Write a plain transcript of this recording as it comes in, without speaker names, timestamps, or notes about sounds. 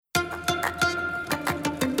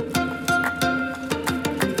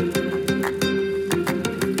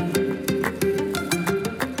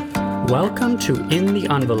Welcome to In the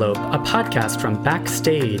Envelope, a podcast from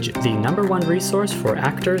Backstage, the #1 resource for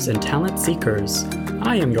actors and talent seekers.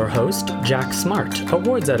 I am your host, Jack Smart,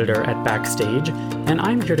 awards editor at Backstage, and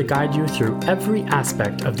I'm here to guide you through every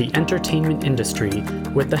aspect of the entertainment industry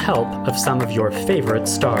with the help of some of your favorite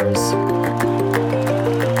stars.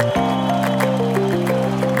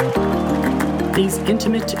 These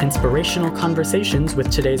intimate, inspirational conversations with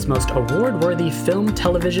today's most award-worthy film,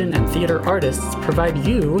 television, and theater artists provide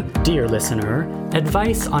you, dear listener,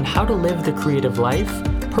 advice on how to live the creative life,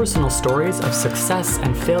 personal stories of success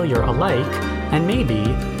and failure alike, and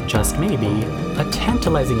maybe, just maybe, a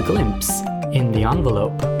tantalizing glimpse in the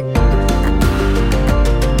envelope.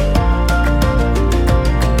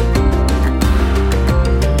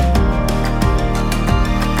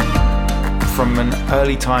 From an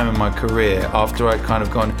early time in my career, after I'd kind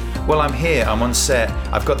of gone, well, I'm here, I'm on set,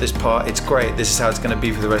 I've got this part, it's great, this is how it's going to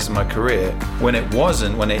be for the rest of my career. When it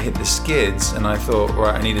wasn't, when it hit the skids, and I thought,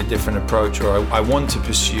 right, I need a different approach, or I want to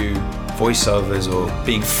pursue voiceovers or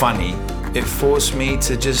being funny, it forced me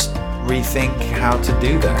to just rethink how to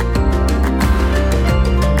do that.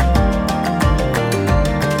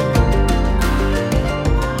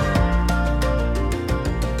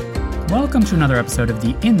 Welcome to another episode of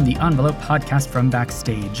the In the Envelope podcast from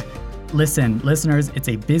Backstage. Listen, listeners, it's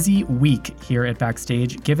a busy week here at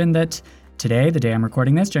Backstage, given that today, the day I'm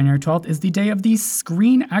recording this, January 12th, is the day of the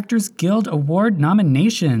Screen Actors Guild Award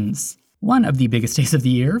nominations. One of the biggest days of the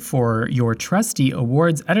year for your trusty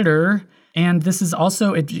awards editor. And this is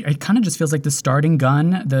also, it kind of just feels like the starting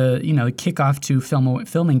gun, the kickoff to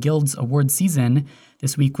Film and Guild's award season.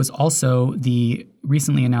 This week was also the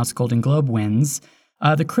recently announced Golden Globe wins.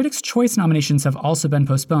 The Critics' Choice nominations have also been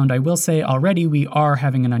postponed. I will say already we are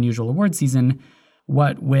having an unusual award season,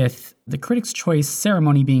 what with the Critics' Choice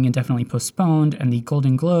ceremony being indefinitely postponed and the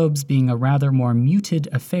Golden Globes being a rather more muted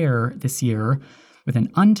affair this year, with an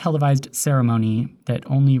untelevised ceremony that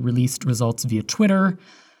only released results via Twitter.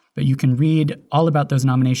 But you can read all about those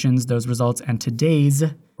nominations, those results, and today's,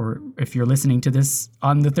 or if you're listening to this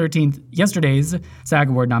on the 13th, yesterday's SAG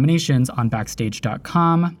Award nominations on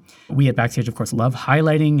Backstage.com. We at Backstage, of course, love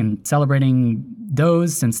highlighting and celebrating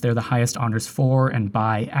those since they're the highest honors for and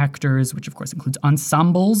by actors, which of course includes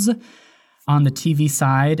ensembles. On the TV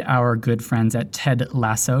side, our good friends at Ted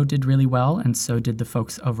Lasso did really well, and so did the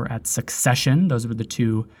folks over at Succession. Those were the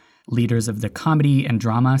two leaders of the comedy and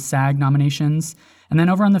drama SAG nominations. And then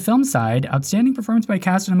over on the film side, outstanding performance by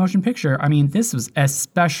cast in a motion picture. I mean, this was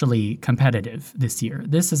especially competitive this year.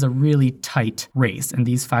 This is a really tight race, and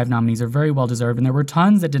these 5 nominees are very well deserved, and there were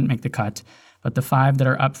tons that didn't make the cut. But the 5 that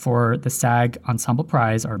are up for the SAG Ensemble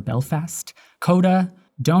Prize are Belfast, Coda,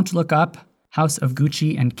 Don't Look Up, House of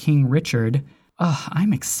Gucci, and King Richard. Oh,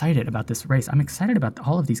 I'm excited about this race. I'm excited about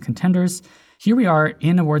all of these contenders. Here we are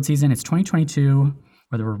in award season. It's 2022,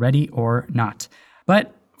 whether we're ready or not.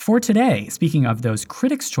 But for today, speaking of those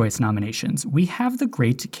Critics' Choice nominations, we have the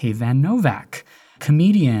great Kayvan Novak,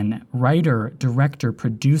 comedian, writer, director,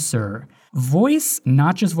 producer, voice,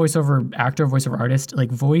 not just voiceover actor, voiceover artist, like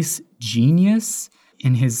voice genius.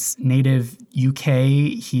 In his native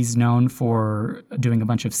UK, he's known for doing a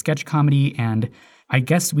bunch of sketch comedy, and I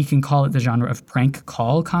guess we can call it the genre of prank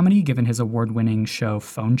call comedy, given his award-winning show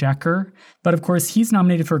Phonejacker. But of course, he's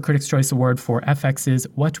nominated for a Critics' Choice Award for FX's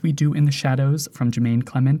What We Do in the Shadows from Jermaine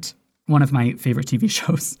Clement, one of my favorite TV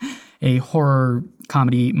shows, a horror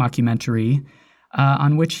comedy mockumentary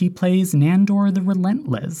on which he plays Nandor the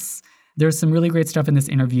Relentless. There's some really great stuff in this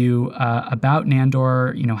interview about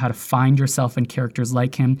Nandor, how to find yourself in characters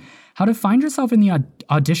like him, how to find yourself in the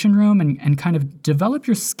audition room and kind of develop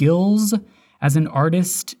your skills as an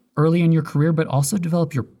artist early in your career, but also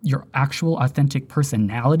develop your actual authentic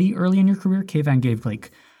personality early in your career. Kayvan gave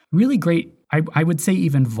really great, I would say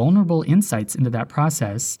even vulnerable insights into that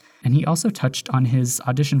process. And he also touched on his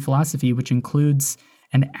audition philosophy, which includes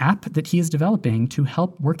an app that he is developing to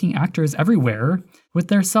help working actors everywhere with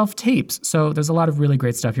their self-tapes. So there's a lot of really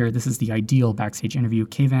great stuff here. This is the ideal Backstage interview.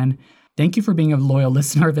 Kayvan, thank you for being a loyal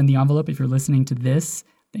listener of In the Envelope. If you're listening to this,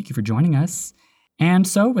 thank you for joining us. And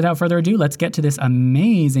so, without further ado, let's get to this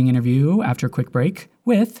amazing interview after a quick break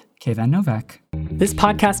with Kayvan Novak. This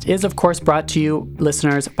podcast is, of course, brought to you,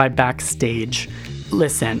 listeners, by Backstage.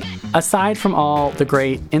 Listen, aside from all the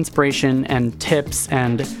great inspiration and tips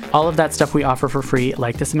and all of that stuff we offer for free,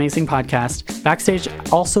 like this amazing podcast, Backstage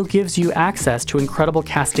also gives you access to incredible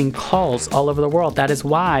casting calls all over the world. That is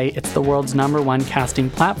why it's the world's #1 casting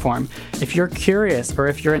platform. If you're curious, or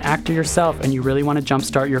if you're an actor yourself and you really want to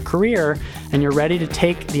jumpstart your career and you're ready to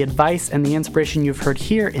take the advice and the inspiration you've heard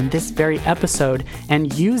here in this very episode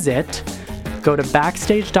and use it, Go to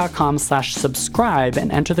backstage.com/subscribe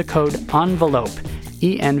and enter the code ENVELOPE,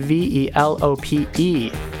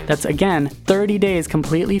 ENVELOPE. That's again 30 days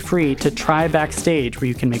completely free to try Backstage, where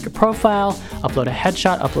you can make a profile, upload a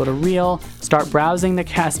headshot, upload a reel, start browsing the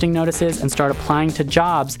casting notices, and start applying to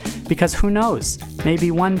jobs, because who knows,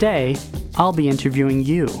 maybe one day I'll be interviewing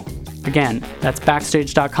you. Again, that's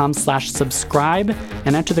backstage.com/subscribe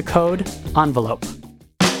and enter the code ENVELOPE.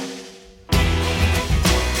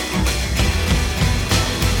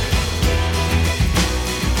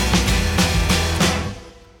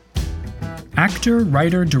 Actor,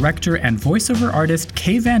 writer, director, and voiceover artist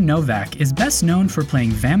Kayvan Novak is best known for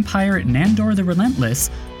playing vampire Nandor the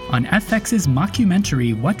Relentless on FX's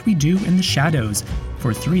mockumentary What We Do in the Shadows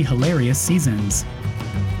for 3 hilarious seasons.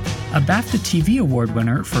 A BAFTA TV Award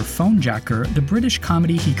winner for Phonejacker, the British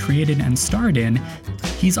comedy he created and starred in,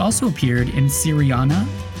 he's also appeared in Syriana,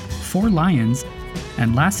 4 Lions,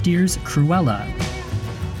 and last year's Cruella.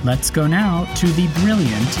 Let's go now to the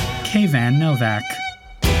brilliant Kayvan Novak.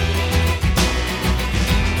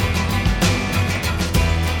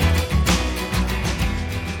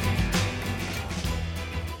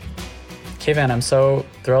 Kayvan, I'm so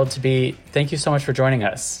thrilled to be. Thank you so much for joining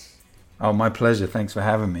us. Oh, my pleasure. Thanks for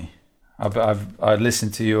having me. I've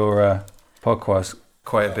listened to your podcast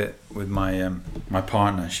quite a bit with my my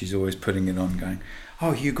partner. She's always putting it on, going,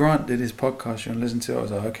 "Oh, Hugh Grant did his podcast. You want to listen to it?" I was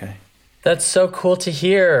like, "Okay." That's so cool to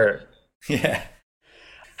hear. Yeah.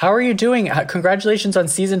 How are you doing? Congratulations on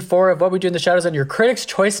season 4 of What We Do in the Shadows on your Critics'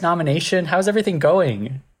 Choice nomination. How's everything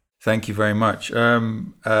going? Thank you very much.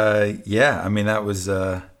 Yeah, I mean that was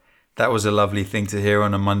a lovely thing to hear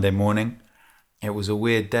on a Monday morning. It was a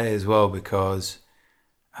weird day as well because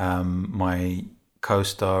my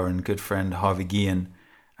co-star and good friend Harvey Guillen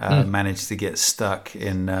managed to get stuck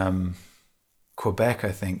in Quebec,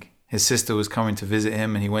 I think. His sister was coming to visit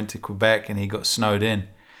him and he went to Quebec and he got snowed in.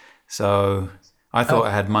 So I thought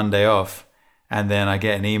I had Monday off, and then I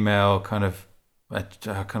get an email I kind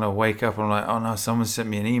of wake up and I'm like, oh no, someone sent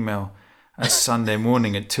me an email. It's Sunday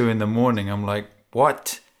morning at 2 a.m. I'm like,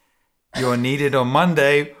 what? You're needed on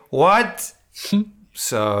Monday? What?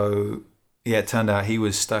 So yeah, it turned out he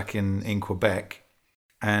was stuck in Quebec.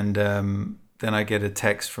 And then I get a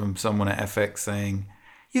text from someone at FX saying,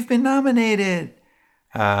 you've been nominated.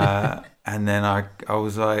 And then I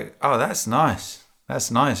was like, oh, that's nice.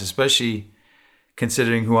 That's nice, especially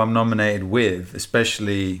considering who I'm nominated with,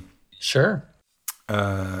 especially, sure,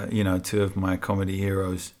 2 of my comedy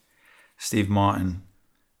heroes, Steve Martin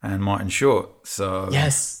and Martin Short. So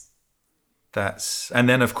yes, and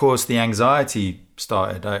then of course the anxiety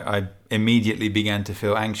started. I immediately began to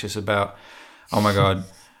feel anxious about, oh my God,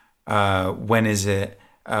 when is it?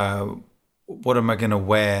 What am I going to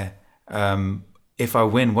wear? If I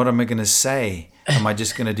win, what am I going to say? Am I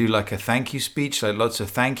just going to do like a thank you speech, like lots of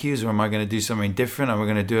thank yous, or am I going to do something different? Am I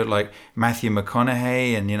going to do it like Matthew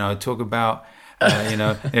McConaughey and, talk about,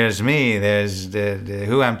 there's me, there's the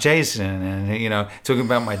who I'm chasing, and, talking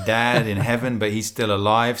about my dad in heaven, but he's still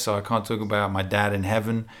alive, so I can't talk about my dad in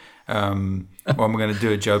heaven. Or am I going to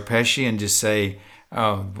do a Joe Pesci and just say,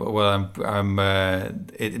 oh, well, I'm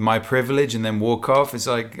my privilege, and then walk off? It's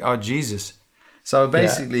like, oh, Jesus. So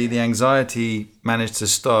basically, the anxiety managed to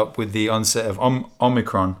stop with the onset of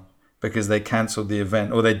Omicron because they cancelled the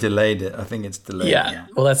event, or they delayed it. I think it's delayed. Yeah.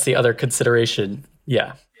 Well, that's the other consideration.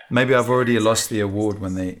 Yeah. Maybe I've already lost the award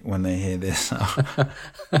when they hear this.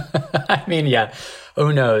 I mean, yeah.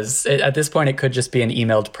 Who knows? At this point, it could just be an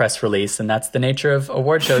emailed press release, and that's the nature of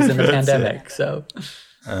award shows in the pandemic. So.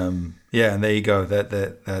 Yeah, and there you go.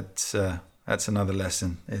 That's another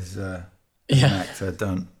lesson. Is an actor,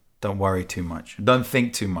 don't worry too much. Don't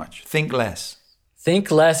think too much. Think less.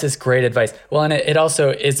 Think less is great advice. Well, and it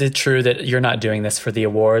also, is it true that you're not doing this for the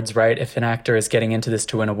awards, right? If an actor is getting into this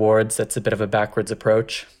to win awards, that's a bit of a backwards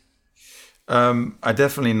approach. I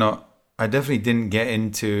definitely didn't get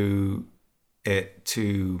into it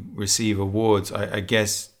to receive awards. I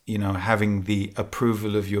guess, having the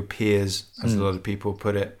approval of your peers, as a lot of people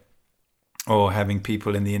put it, or having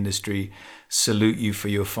people in the industry salute you for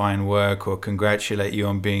your fine work or congratulate you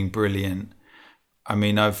on being brilliant. I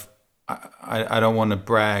mean, I don't want to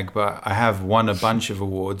brag, but I have won a bunch of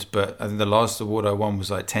awards, but I think the last award I won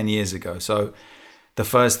was like 10 years ago. So the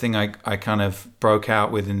first thing I kind of broke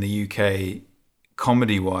out with in the UK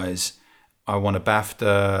comedy-wise, I won a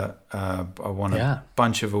BAFTA, I won a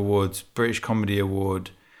bunch of awards, British Comedy Award,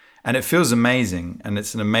 and it feels amazing, and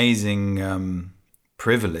it's an amazing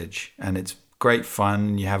privilege, and it's great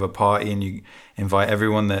fun. You have a party and you invite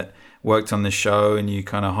everyone that worked on the show, and you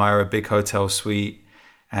kind of hire a big hotel suite,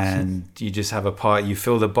 and you just have a party. You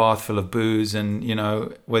fill the bath full of booze, and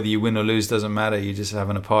whether you win or lose doesn't matter. You're just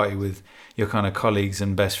having a party with your kind of colleagues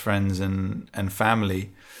and best friends and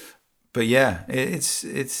family. But yeah, it's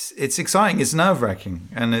exciting. It's nerve-wracking,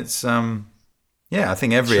 and it's I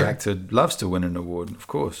think every actor loves to win an award, of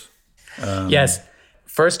course. Yes.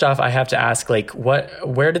 First off, I have to ask,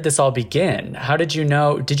 where did this all begin? How did you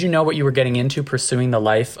know? Did you know what you were getting into pursuing the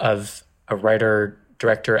life of a writer,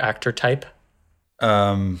 director, actor type?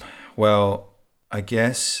 Well, I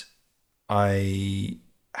guess I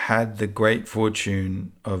had the great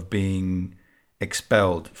fortune of being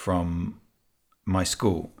expelled from my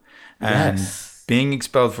school. And being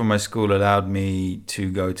expelled from my school allowed me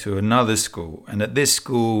to go to another school. And at this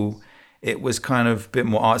school, it was kind of a bit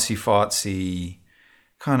more artsy-fartsy,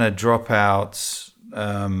 kind of dropouts,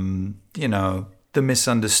 the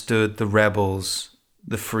misunderstood, the rebels,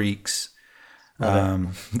 the freaks, the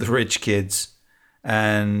rich kids.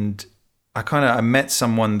 And I met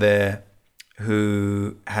someone there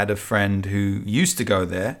who had a friend who used to go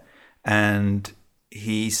there, and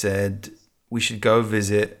he said, we should go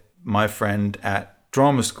visit my friend at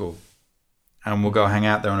drama school, and we'll go hang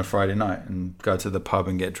out there on a Friday night and go to the pub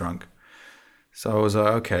and get drunk. So I was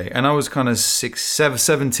like, okay. And I was kind of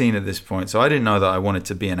 17 at this point, so I didn't know that I wanted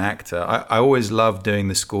to be an actor. I always loved doing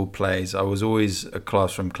the school plays. I was always a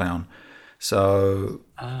classroom clown. So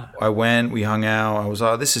I went, we hung out. I was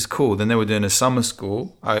like, oh, this is cool. Then they were doing a summer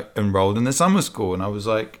school. I enrolled in the summer school, and I was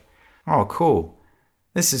like, oh, cool.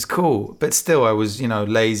 This is cool. But still, I was,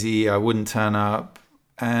 lazy. I wouldn't turn up.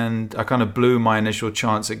 And I kind of blew my initial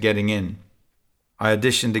chance at getting in. I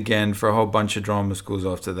auditioned again for a whole bunch of drama schools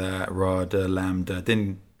after that, RADA, Lambda.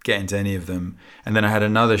 Didn't get into any of them. And then I had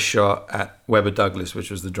another shot at Webber Douglas,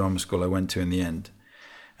 which was the drama school I went to in the end.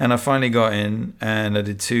 And I finally got in, and I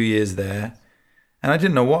did 2 years there. And I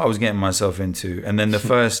didn't know what I was getting myself into. And then the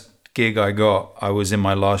first gig I got, I was in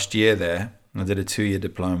my last year there. I did a 2-year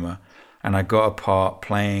diploma. And I got a part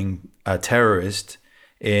playing a terrorist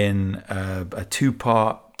in a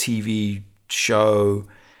 2-part TV show.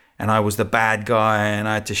 And I was the bad guy, and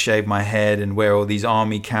I had to shave my head and wear all these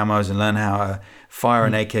army camos and learn how to fire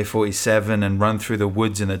an AK-47 and run through the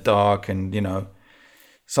woods in the dark. And,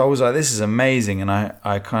 so I was like, this is amazing. And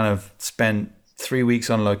I kind of spent 3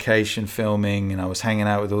 weeks on location filming, and I was hanging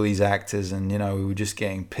out with all these actors, and, we were just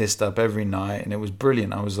getting pissed up every night, and it was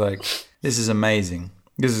brilliant. I was like, this is amazing.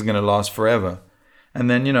 This is going to last forever. And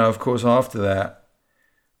then, of course, after that,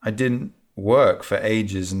 I didn't work for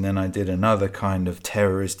ages, and then I did another kind of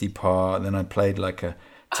terroristy part. Then I played like a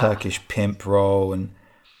Turkish pimp role, and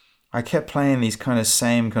I kept playing these kind of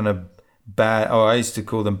same kind of I used to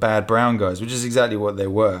call them bad brown guys, which is exactly what they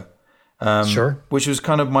were. Which was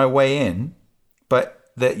kind of my way in,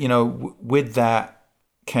 but that with that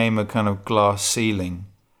came a kind of glass ceiling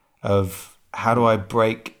of how do I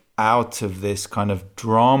break out of this kind of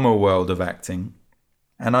drama world of acting.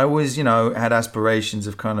 And I always had aspirations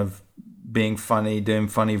of kind of being funny, doing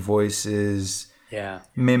funny voices,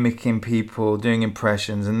 mimicking people, doing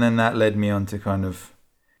impressions. And then that led me on to kind of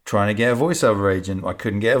trying to get a voiceover agent. I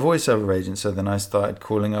couldn't get a voiceover agent. So then I started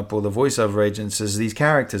calling up all the voiceover agents as these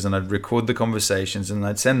characters, and I'd record the conversations, and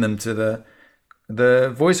I'd send them to the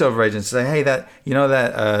voiceover agents, say, hey,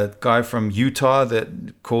 that guy from Utah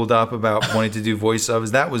that called up about wanting to do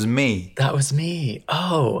voiceovers, that was me. That was me.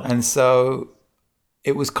 Oh. And so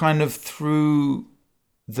it was kind of through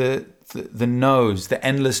the no's, the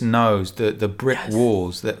endless no's, the brick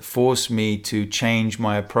walls that forced me to change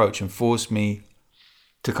my approach and forced me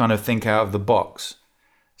to kind of think out of the box.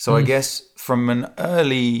 So I guess from an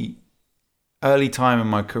early time in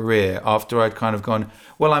my career, after I'd kind of gone,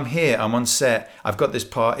 well, I'm here, I'm on set, I've got this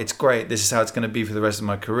part, it's great, this is how it's going to be for the rest of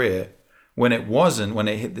my career. When it wasn't, when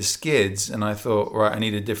it hit the skids, and I thought, right, I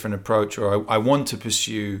need a different approach, or I want to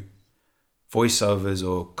pursue voiceovers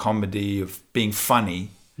or comedy, of being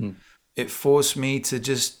funny, it forced me to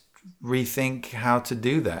just rethink how to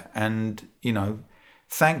do that. And,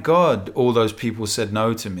 thank God all those people said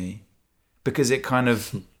no to me, because it kind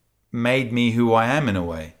of made me who I am in a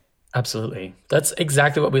way. It's That's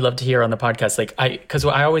exactly what we love to hear on the podcast. Because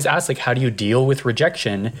I always ask, how do you deal with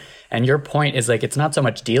rejection? And your point is it's not so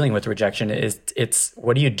much dealing with rejection, it's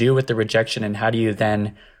what do you do with the rejection, and how do you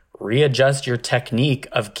then readjust your technique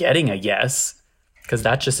of getting a yes? Because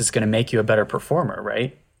that just is going to make you a better performer,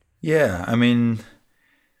 right? Yeah, I mean,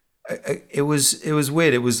 it was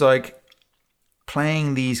weird. It was like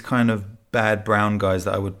playing these kind of bad brown guys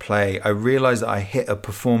that I would play. I realized that I hit a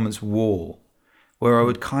performance wall where I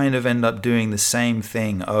would kind of end up doing the same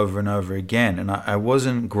thing over and over again. And I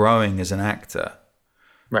wasn't growing as an actor.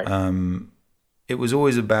 Right. It was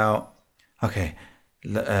always about, okay,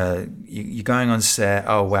 you're going on set.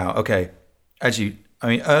 Oh, wow. Okay. Actually, I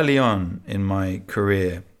mean, early on in my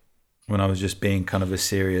career, when I was just being kind of a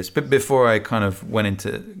serious, but before I kind of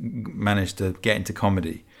managed to get into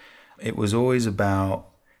comedy, it was always about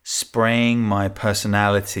spraying my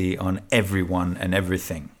personality on everyone and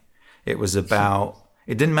everything. It was about,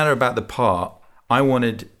 it didn't matter about the part. I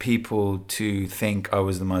wanted people to think I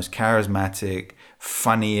was the most charismatic,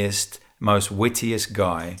 funniest, most wittiest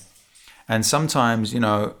guy. And sometimes,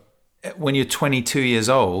 when you're 22 years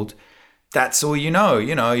old, that's all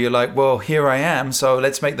you're like, well, here I am, so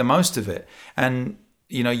let's make the most of it. And,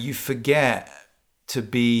 you forget to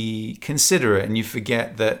be considerate, and you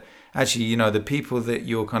forget that actually, the people that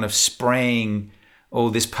you're kind of spraying all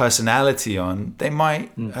this personality on, they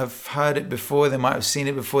might have heard it before, they might have seen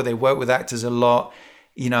it before, they work with actors a lot.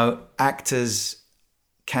 Actors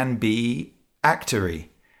can be actory.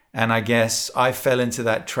 And I guess I fell into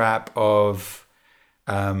that trap of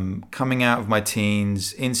coming out of my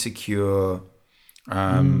teens, insecure,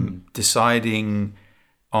 deciding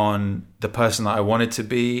on the person that I wanted to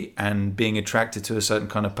be and being attracted to a certain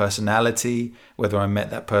kind of personality, whether I met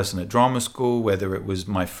that person at drama school, whether it was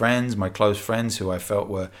my friends, my close friends who I felt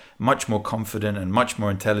were much more confident and much more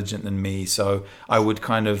intelligent than me. So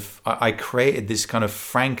I created this kind of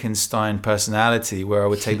Frankenstein personality where I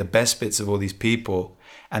would take the best bits of all these people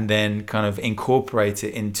and then kind of incorporate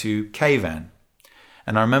it into Kayvan.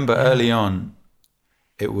 And I remember early on,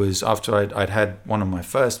 it was after I'd had one of my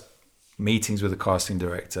first meetings with a casting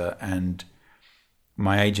director, and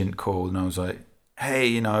my agent called and I was like,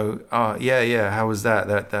 hey, how was that?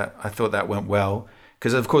 That I thought that went well.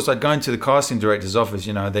 Because of course I'd go into the casting director's office,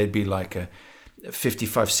 they'd be like a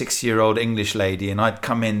 55, 60-year-old English lady, and I'd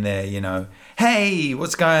come in there, hey,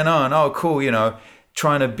 what's going on? Oh, cool,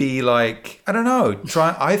 trying to be like, I don't know,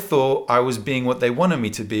 I thought I was being what they wanted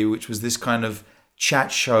me to be, which was this kind of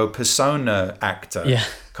chat show persona actor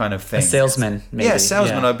kind of thing. A salesman, maybe. Yeah,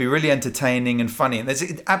 salesman. I'd be really entertaining and funny. And that's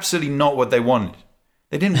absolutely not what they wanted.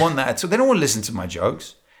 They didn't want that at all. They don't want to listen to my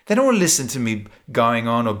jokes. They don't want to listen to me going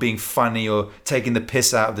on or being funny or taking the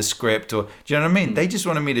piss out of the script. Or, do you know what I mean? They just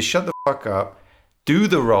wanted me to shut the fuck up, do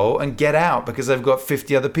the role, and get out because they've got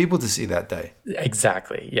 50 other people to see that day.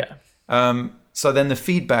 Exactly, yeah. So then the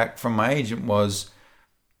feedback from my agent was,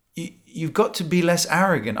 you've got to be less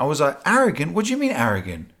arrogant. I was like, arrogant? What do you mean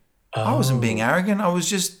arrogant? Oh. I wasn't being arrogant. I was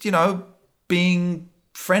just, being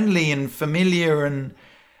friendly and familiar.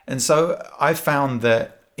 And so I found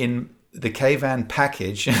that in the Kayvan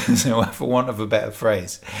package, for want of a better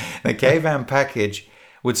phrase, the Kayvan package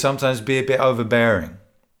would sometimes be a bit overbearing.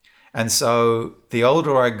 And so the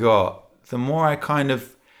older I got, the more I kind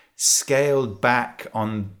of scaled back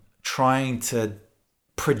on trying to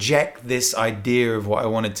project this idea of what I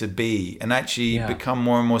wanted to be and actually become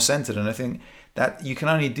more and more centered. And I think that you can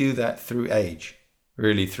only do that through age,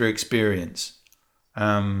 really, through experience.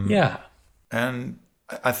 And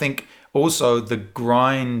I think also the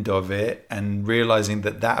grind of it and realizing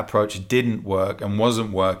that approach didn't work and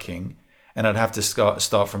wasn't working, and I'd have to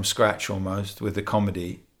start from scratch almost with the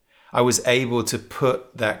comedy. I was able to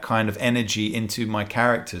put that kind of energy into my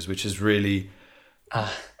characters, which is really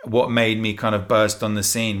what made me kind of burst on the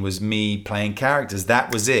scene, was me playing characters.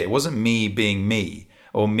 That was it. It wasn't me being me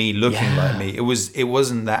or me looking like me. It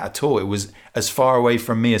wasn't that at all. It was as far away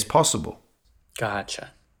from me as possible.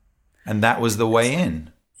 Gotcha. And that was the way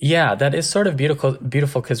in. Yeah, that is sort of beautiful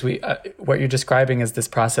because what you're describing is this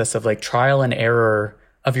process of like trial and error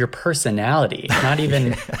of your personality, not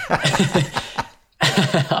even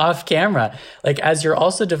off camera. Like as you're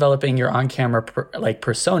also developing your on-camera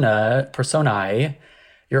personae,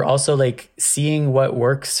 you're also like seeing what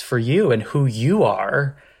works for you and who you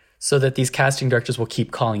are, so that these casting directors will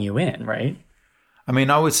keep calling you in, right? I mean,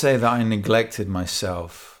 I would say that I neglected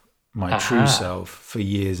myself, my true self, for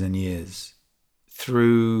years and years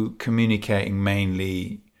through communicating,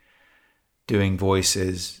 mainly doing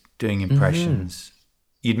voices, doing impressions.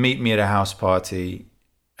 You'd meet me at a house party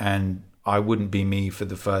and I wouldn't be me for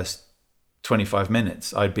the first 25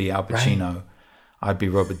 minutes. I'd be Al Pacino. Right. I'd be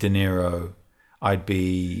Robert De Niro. I'd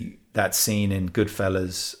be that scene in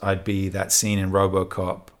Goodfellas. I'd be that scene in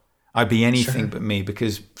RoboCop. I'd be anything but me,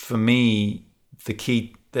 because for me, the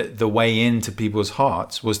key, the way into people's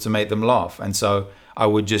hearts was to make them laugh. And so I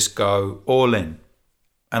would just go all in,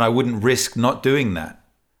 and I wouldn't risk not doing that.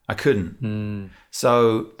 I couldn't.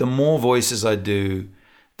 So the more voices I do,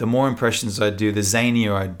 the more impressions I'd do, the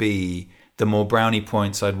zanier I'd be, the more brownie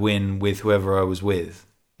points I'd win with whoever I was with.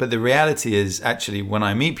 But the reality is, actually, when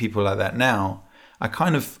I meet people like that now, I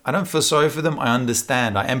don't feel sorry for them. I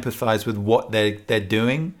understand. I empathize with what they're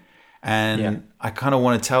doing. And I kind of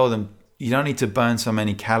want to tell them, you don't need to burn so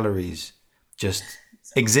many calories just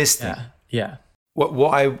existing. Yeah.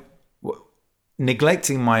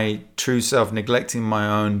 Neglecting my true self, neglecting my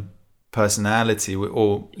own personality,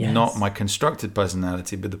 or not my constructed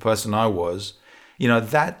personality, but the person I was,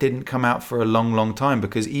 that didn't come out for a long, long time,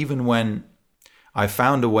 because even when I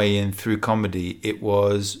found a way in through comedy, it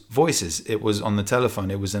was voices. It was on the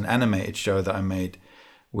telephone. It was an animated show that I made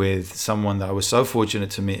with someone that I was so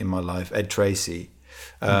fortunate to meet in my life, Ed Tracy,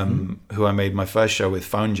 who I made my first show with,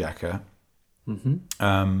 Phone Jacker.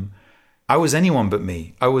 I was anyone but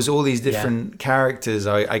me. I was all these different characters.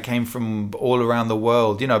 I came from all around the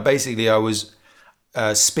world. Basically I was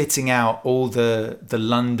spitting out all the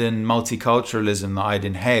London multiculturalism that I'd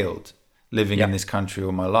inhaled living in this country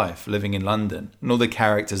all my life, living in London, and all the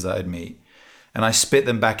characters that I'd meet. And I spit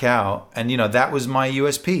them back out. And, that was my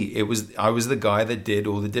USP. I was the guy that did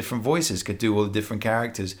all the different voices, could do all the different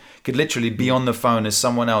characters, could literally be on the phone as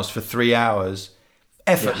someone else for 3 hours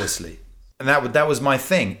effortlessly. And that was my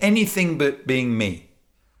thing. Anything but being me.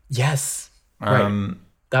 Yes. Right.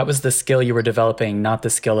 That was the skill you were developing, not the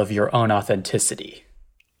skill of your own authenticity.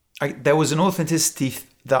 There was an authenticity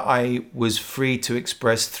that I was free to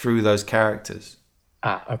express through those characters.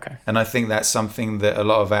 Okay. And I think that's something that a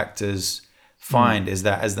lot of actors find, is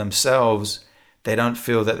that as themselves, they don't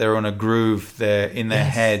feel that they're on a groove. They're in their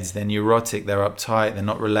heads. They're neurotic. They're uptight. They're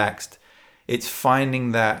not relaxed. It's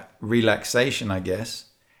finding that relaxation, I guess.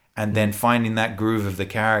 And then finding that groove of the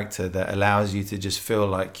character that allows you to just feel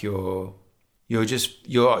like you're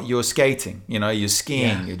skating, you're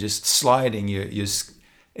skiing, you're just sliding,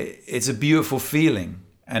 it's a beautiful feeling.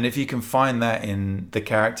 And if you can find that in the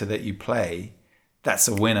character that you play, that's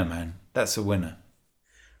a winner, man. That's a winner.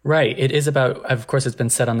 Right. It is about, of course, it's been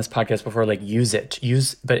said on this podcast before, like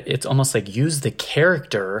but it's almost like use the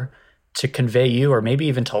character to convey you, or maybe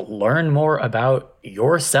even to learn more about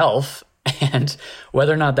yourself. And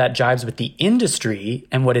whether or not that jives with the industry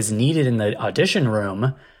and what is needed in the audition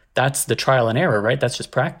room, that's the trial and error, right? That's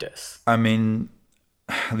just practice. I mean,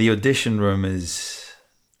 the audition room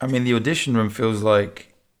feels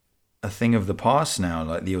like a thing of the past now,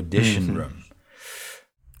 like the audition room.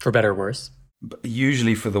 For better or worse?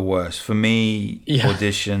 Usually for the worse. For me,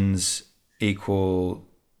 auditions equal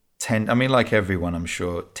like everyone, I'm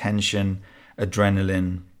sure, tension,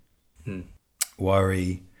 adrenaline,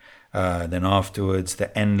 worry. Then afterwards,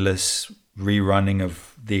 the endless rerunning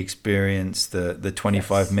of the experience, the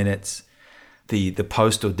 25 minutes, the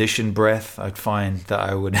post-audition breath. I'd find that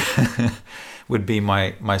I would be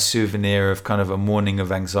my souvenir of kind of a morning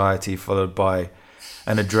of anxiety, followed by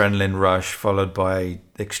an adrenaline rush, followed by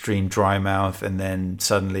extreme dry mouth, and then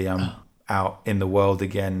suddenly I'm out in the world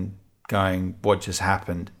again, going, what just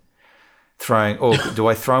happened? Do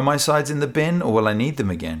I throw my sides in the bin, or will I need them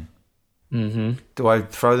again? Do I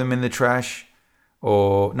throw them in the trash,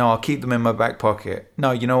 or no, I'll keep them in my back pocket?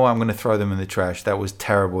 No, you know what? I'm going to throw them in the trash. That was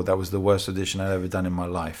terrible. That was the worst audition I'd ever done in my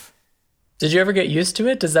life. Did you ever get used to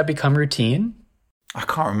it? Does that become routine? I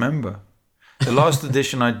can't remember. The last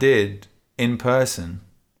audition I did in person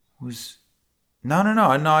was no.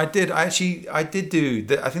 I did. I did do.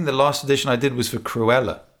 I think the last audition I did was for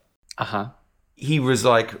Cruella. He was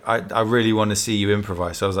like, I really want to see you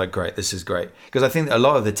improvise. So I was like, great, this is great. Because I think a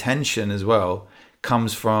lot of the tension as well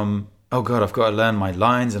comes from, oh God, I've got to learn my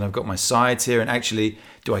lines and I've got my sides here. And actually,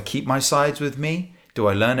 do I keep my sides with me? Do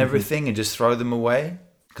I learn everything and just throw them away?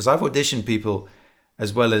 Because I've auditioned people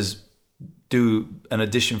as well as do an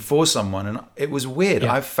audition for someone. And it was weird.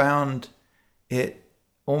 I found it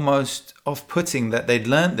almost off-putting that they'd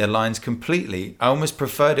learned their lines completely. I almost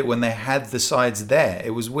preferred it when they had the sides there.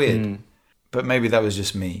 It was weird. But maybe that was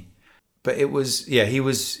just me. But it was,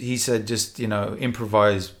 he said, just,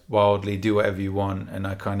 improvise wildly, do whatever you want. And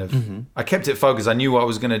I kind of, I kept it focused. I knew what I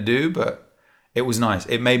was going to do, but it was nice.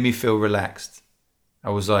 It made me feel relaxed. I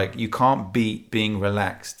was like, you can't beat being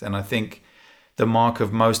relaxed. And I think the mark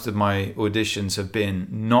of most of my auditions have been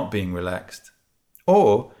not being relaxed,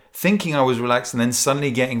 or thinking I was relaxed and then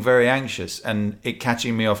suddenly getting very anxious and it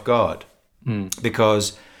catching me off guard.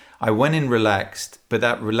 Because I went in relaxed, but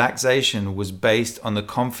that relaxation was based on the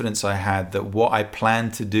confidence I had that what I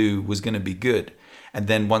planned to do was going to be good. And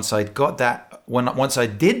then once I got that, once I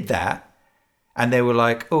did that, and they were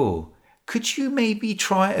like, oh, could you maybe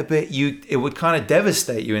try a bit? It would kind of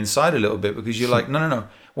devastate you inside a little bit, because you're like, no.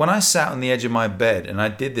 When I sat on the edge of my bed and I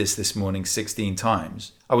did this morning 16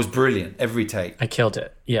 times, I was brilliant every take. I killed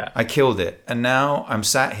it. Yeah. I killed it. And now I'm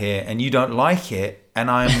sat here and you don't like it. And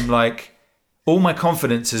I'm like, all my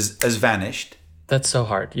confidence has vanished. That's so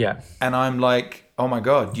hard. Yeah. And I'm like, oh my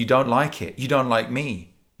God, you don't like it. You don't like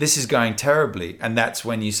me. this is going terribly. And that's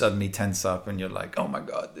when you suddenly tense up and you're like, oh my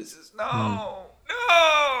God, this is no.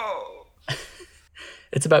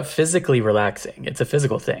 It's about physically relaxing. It's a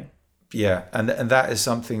physical thing. Yeah. And that is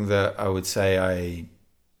something that I would say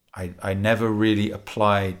I never really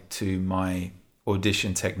applied to my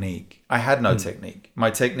audition technique. I had no technique.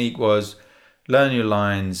 My technique was learn your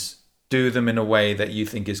lines, do them in a way that you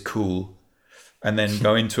think is cool, and then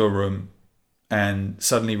go into a room and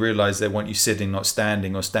suddenly realize they want you sitting, not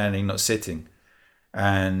standing, or standing, not sitting.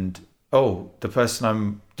 And, oh, the person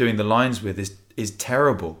I'm doing the lines with is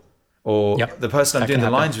terrible. Or the person I'm doing the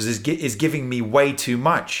lines with is giving me way too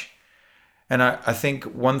much. And I think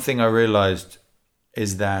one thing I realized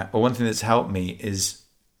is that, or one thing that's helped me is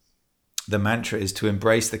the mantra is to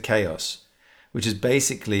embrace the chaos, which is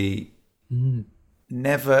basically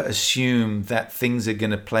never assume that things are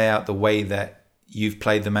going to play out the way that you've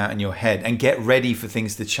played them out in your head, and get ready for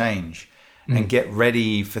things to change and get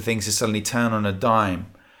ready for things to suddenly turn on a dime.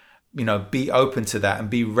 You know, be open to that and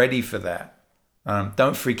be ready for that.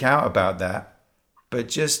 Don't freak out about that, but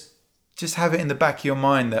just have it in the back of your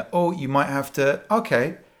mind that, oh, you might have to,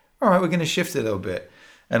 okay, all right, we're going to shift it a little bit.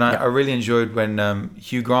 And I really enjoyed when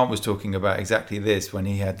Hugh Grant was talking about exactly this, when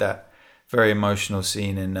he had that very emotional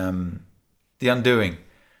scene in The Undoing,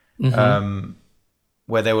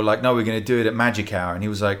 where they were like, no, we're going to do it at magic hour. And he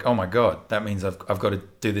was like, oh my God, that means I've got to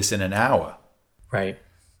do this in an hour. Right.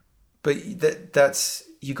 But that's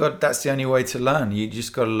the only way to learn. You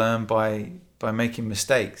just got to learn by making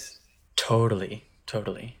mistakes. Totally.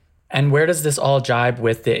 And where does this all jibe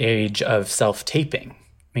with the age of self-taping?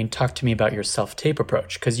 I mean, talk to me about your self-tape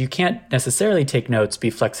approach, because you can't necessarily take notes, be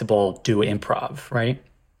flexible, do improv, right?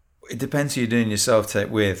 It depends who you're doing your self-tape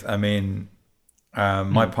with. I mean,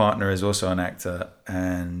 my partner is also an actor,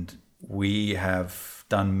 and we have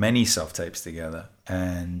done many self-tapes together.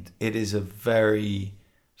 And it is a very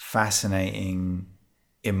fascinating,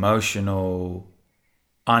 emotional,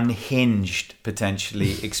 unhinged,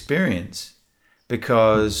 potentially, experience.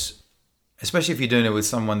 Because, especially if you're doing it with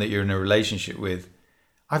someone that you're in a relationship with,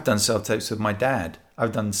 I've done self-tapes with my dad.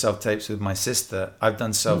 I've done self-tapes with my sister. I've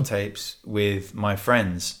done self-tapes with my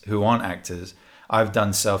friends who aren't actors. I've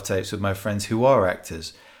done self-tapes with my friends who are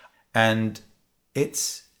actors. And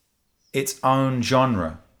it's its own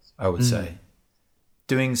genre, I would say.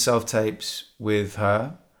 Doing self-tapes with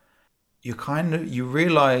her, you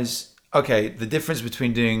realize, okay, the difference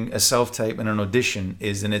between doing a self-tape and an audition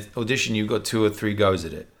is in an audition, you've got 2 or 3 goes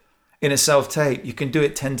at it. In a self-tape, you can do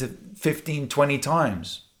it 10 to 15, 20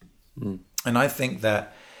 times. And I think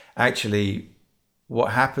that actually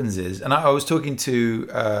what happens is, and I was talking to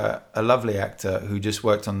a lovely actor who just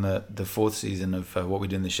worked on the 4th season of What We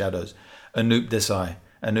Do in the Shadows, Anoop Desai.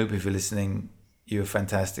 Anoop, if you're listening, you're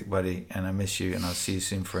fantastic, buddy, and I miss you, and I'll see you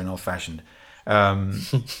soon for an old-fashioned.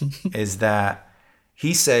 Is that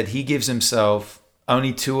he said he gives himself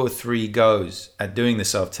only 2 or 3 goes at doing the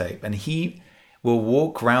self-tape, and he will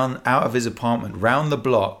walk out of his apartment, round the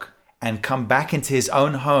block, and come back into his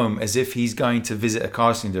own home as if he's going to visit a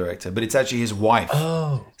casting director. But it's actually his wife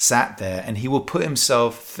sat there, and he will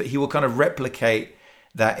kind of replicate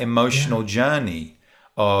that emotional journey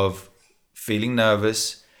of feeling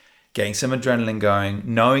nervous, getting some adrenaline going,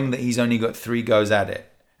 knowing that he's only got 3 goes at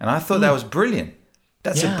it. And I thought that was brilliant.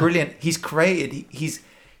 That's a brilliant, he's created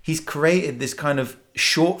this kind of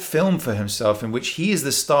short film for himself in which he is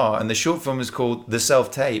the star, and the short film is called The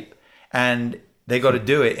Self-Tape, and they got to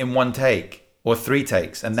do it in 1 take or 3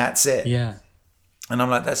 takes, and that's it. Yeah. And I'm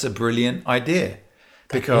like, that's a brilliant idea,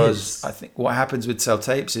 because I think what happens with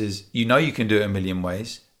self-tapes is, you can do it a million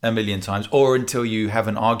ways, a million times, or until you have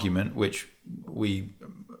an argument, which we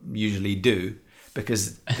usually do,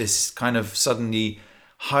 because this kind of suddenly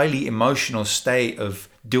highly emotional state of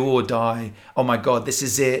do or die. Oh my God, this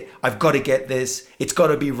is it. I've got to get this. It's got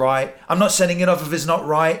to be right. I'm not sending it off if it's not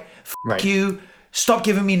right. Fuck you. Stop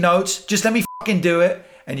giving me notes. Just let me fucking do it.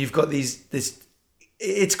 And you've got this,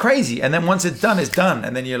 it's crazy. And then once it's done, it's done.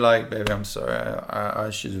 And then you're like, baby, I'm sorry.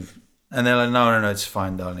 I should have. And they're like, no, it's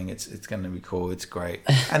fine, darling. It's going to be cool. It's great.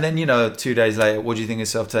 And then, 2 days later, what do you think of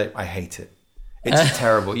self-tape? I hate it. It's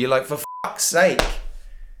terrible. You're like, for fuck's sake,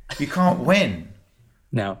 you can't win.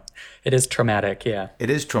 No, it is traumatic, yeah. It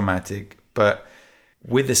is traumatic, but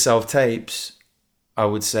with the self-tapes, I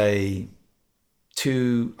would say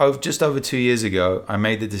just over 2 years ago, I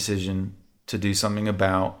made the decision to do something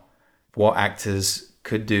about what actors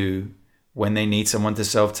could do when they need someone to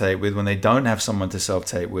self-tape with, when they don't have someone to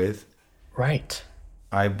self-tape with. Right.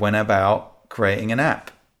 I went about creating an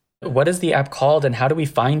app. What is the app called, and how do we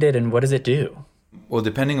find it, and what does it do? Well,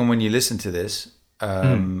 depending on when you listen to this,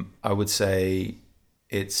 I would say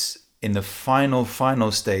it's in the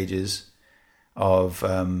final stages of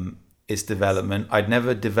its development. I'd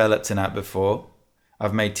never developed an app before.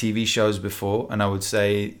 I've made TV shows before, and I would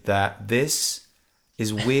say that this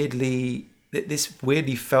weirdly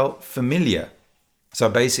felt familiar. So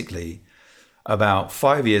basically, about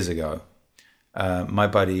 5 years ago, my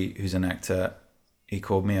buddy, who's an actor, he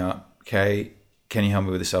called me up. Okay, can you help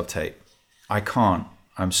me with a self-tape? I can't.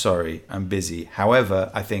 I'm sorry. I'm busy.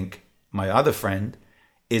 However, I think my other friend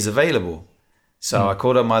is available. So I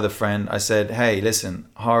called up my other friend. I said, hey, listen,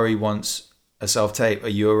 Hari wants a self-tape. Are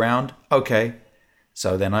you around? Okay.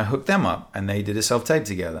 So then I hooked them up and they did a self-tape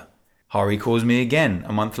together. Hari calls me again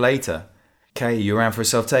a month later. Okay, you around for a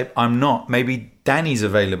self-tape? I'm not. Maybe Danny's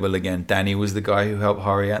available again. Danny was the guy who helped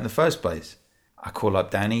Hari out in the first place. I call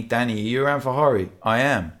up Danny. Danny, are you around for Hari? I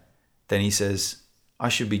am. Then he says, I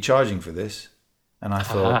should be charging for this. And I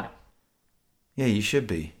thought, yeah, you should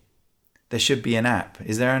be. There should be an app.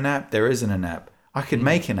 Is there an app? There isn't an app. I could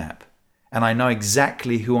make an app. And I know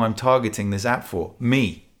exactly who I'm targeting this app for.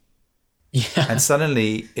 Me. Yeah. And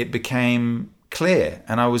suddenly it became clear.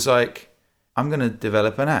 And I was like, I'm going to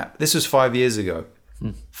develop an app. This was 5 years ago.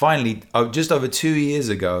 Finally, just over 2 years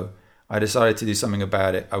ago, I decided to do something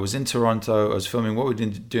about it. I was in Toronto. I was filming What We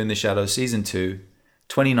Do in the Shadows, season 2,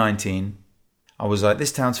 2019. I was like,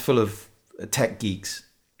 this town's full of tech geeks.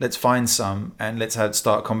 Let's find some and let's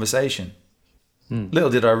start a conversation. Little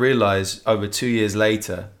did I realize over 2 years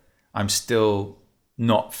later, I'm still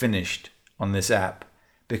not finished on this app,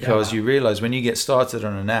 because you realize when you get started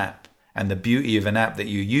on an app, and the beauty of an app that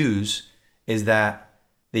you use is that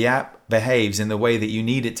the app behaves in the way that you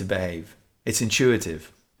need it to behave. It's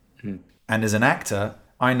intuitive. And as an actor,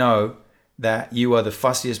 I know that you are the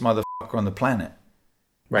fussiest motherfucker on the planet.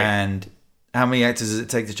 Right. And how many actors does it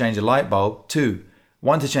take to change a light bulb? 2.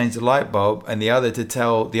 One to change the light bulb and the other to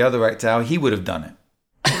tell the other actor how he would have done it.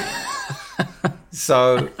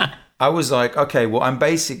 So I was like, okay, well,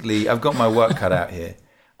 I've got my work cut out here.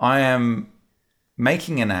 I am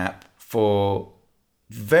making an app for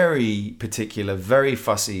very particular, very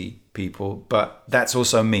fussy people, but that's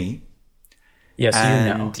also me. Yes,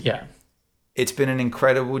 and yeah. It's been an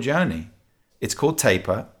incredible journey. It's called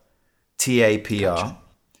Taper, TAPR. Gotcha.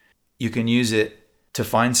 You can use it to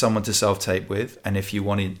find someone to self-tape with, and if you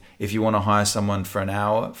want to hire someone for an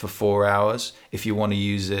hour, for 4 hours, if you want to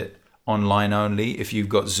use it online only, if you've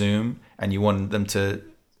got Zoom and you want them to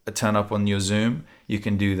turn up on your Zoom, you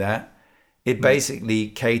can do that. It basically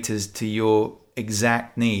caters to your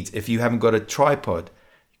exact needs. If you haven't got a tripod,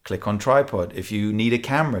 click on tripod. If you need a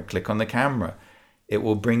camera, click on the camera. It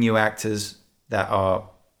will bring you actors that are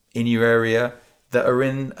in your area that are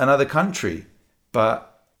in another country,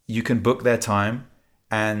 but you can book their time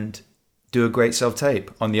and do a great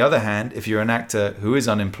self-tape. On the other hand, if you're an actor who is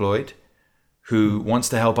unemployed, who wants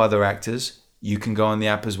to help other actors, you can go on the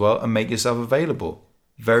app as well and make yourself available.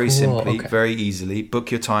 Very simply, very easily.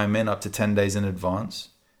 Book your time in up to 10 days in advance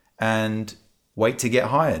and wait to get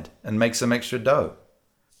hired and make some extra dough.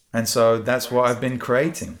 And so that's what I've been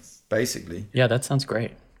creating, basically. Yeah, that sounds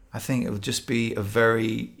great. I think it would just be a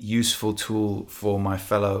very useful tool for my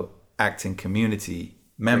fellow acting community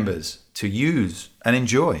members to use and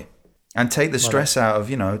enjoy and take the stress out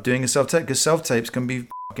of, doing a self-tape, because self-tapes can be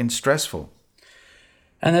fucking stressful.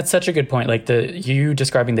 And that's such a good point. Like you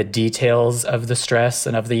describing the details of the stress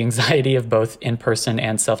and of the anxiety of both in-person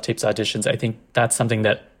and self-tapes auditions. I think that's something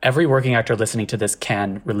that every working actor listening to this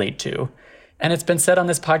can relate to. And it's been said on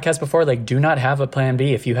this podcast before, like, do not have a plan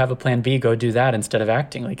B. If you have a plan B, go do that instead of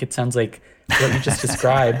acting. Like, it sounds like what you just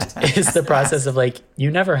described is the process of, like,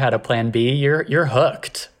 you never had a plan B. You're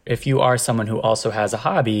hooked. If you are someone who also has a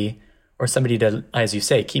hobby or somebody to, as you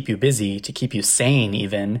say, keep you busy, to keep you sane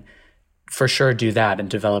even, for sure do that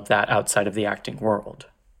and develop that outside of the acting world.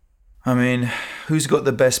 I mean, who's got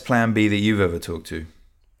the best plan B that you've ever talked to?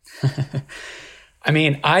 I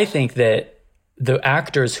mean, I think that the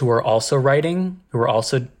actors who are also writing, who are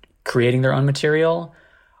also creating their own material,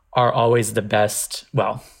 are always the best.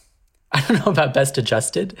 Well, I don't know about best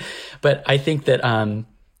adjusted, but I think that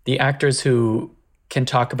the actors who can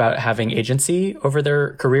talk about having agency over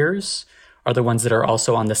their careers are the ones that are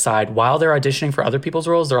also on the side. While they're auditioning for other people's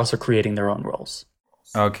roles, they're also creating their own roles.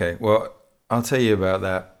 Okay, well, I'll tell you about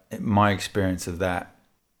that. My experience of that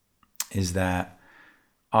is that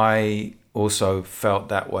I also felt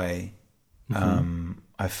that way.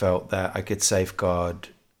 I felt that I could safeguard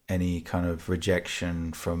any kind of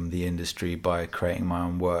rejection from the industry by creating my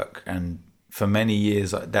own work. And for many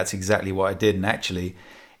years, that's exactly what I did. And actually,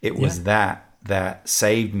 it was that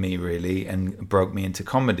saved me really and broke me into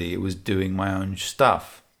comedy. It was doing my own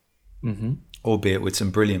stuff, albeit with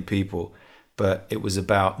some brilliant people. but it was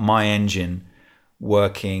about my engine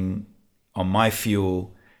working on my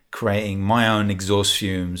fuel, creating my own exhaust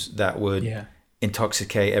fumes that would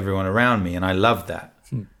intoxicate everyone around me. And I loved that.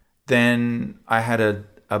 Then I had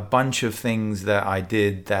a bunch of things that I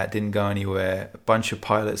did that didn't go anywhere, a bunch of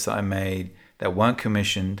pilots that I made that weren't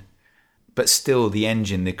commissioned, but still the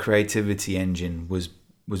engine, the creativity engine was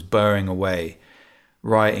burring away.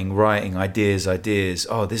 Writing, ideas.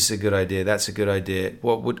 Oh, this is a good idea. That's a good idea.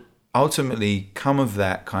 What would ultimately come of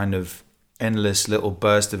that kind of endless little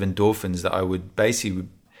burst of endorphins that I would basically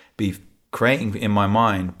be creating in my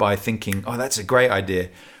mind by thinking, oh, that's a great idea.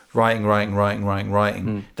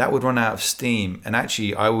 Writing. That would run out of steam. And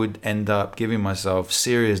actually, I would end up giving myself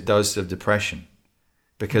serious doses of depression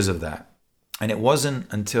because of that. And it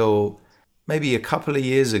wasn't until maybe a couple of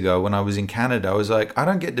years ago when I was in Canada, I was like, I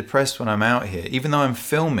don't get depressed when I'm out here. Even though I'm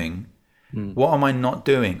filming, what am I not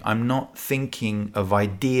doing? I'm not thinking of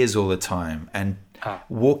ideas all the time and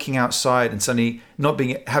walking outside and suddenly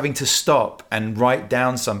having to stop and write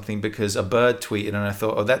down something because a bird tweeted and I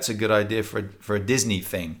thought, oh, that's a good idea for a Disney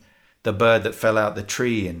thing. The bird that fell out the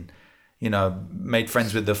tree and, made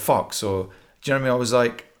friends with the fox. Or, do you know what I mean? I was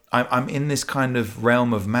like, I'm in this kind of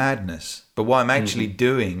realm of madness. But what I'm actually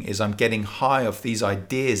doing is I'm getting high off these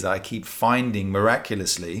ideas that I keep finding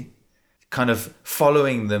miraculously, kind of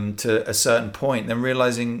following them to a certain point, and then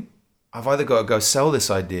realizing I've either got to go sell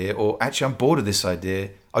this idea or actually I'm bored of this idea.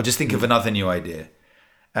 I'll just think of another new idea.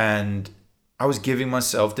 And I was giving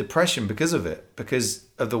myself depression because of it, because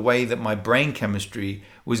of the way that my brain chemistry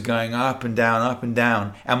was going up and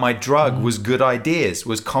down. And my drug was good ideas,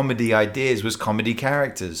 was comedy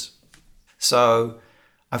characters. So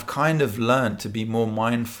I've kind of learned to be more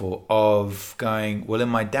mindful of going, well, in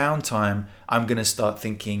my downtime, I'm going to start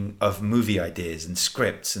thinking of movie ideas and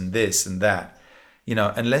scripts and this and that.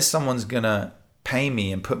 Unless someone's going to pay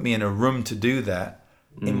me and put me in a room to do that,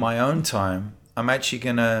 in my own time, I'm actually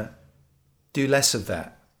going to do less of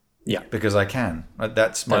that. Yeah. Because I can.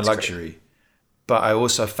 That's my luxury. Great. But I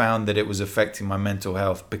also found that it was affecting my mental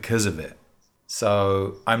health because of it.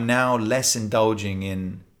 So I'm now less indulging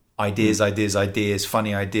in ideas,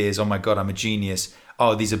 funny ideas. Oh my God, I'm a genius.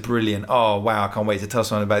 Oh, these are brilliant. Oh, wow, I can't wait to tell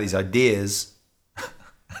someone about these ideas.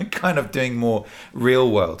 I'm kind of doing more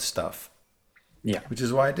real world stuff. Yeah. Which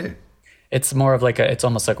is what I do. It's more of it's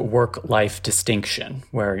almost like a work-life distinction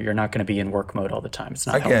where you're not going to be in work mode all the time. It's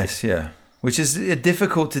not healthy. I guess, yeah. Which is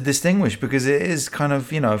difficult to distinguish because it is kind of,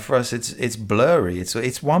 for us, it's blurry.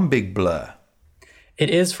 It's one big blur. It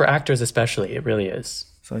is for actors especially. It really is.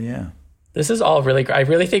 So, yeah. This is all really great. I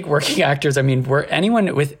really think working actors,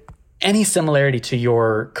 anyone with any similarity to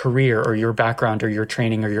your career or your background or your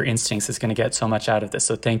training or your instincts is going to get so much out of this.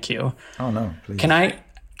 So thank you. Oh, no, please.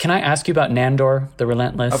 Can I ask you about Nandor, the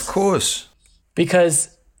Relentless? Of course.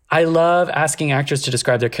 Because I love asking actors to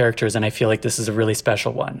describe their characters, and I feel like this is a really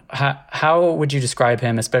special one. How would you describe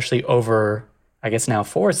him, especially over, I guess now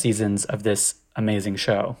 4 seasons of this amazing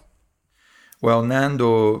show? Well,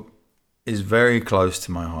 Nandor is very close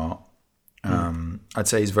to my heart. I'd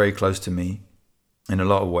say he's very close to me in a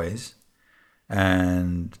lot of ways.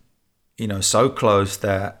 And, so close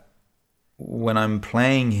that when I'm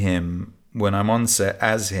playing him, when I'm on set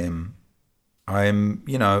as him, I'm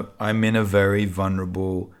in a very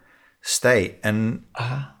vulnerable state. And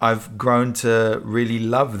I've grown to really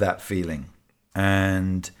love that feeling.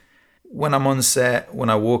 And when I'm on set, when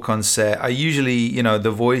I walk on set, I usually,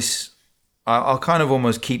 the voice, I'll kind of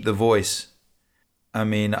almost keep the voice. I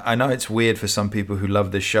mean, I know it's weird for some people who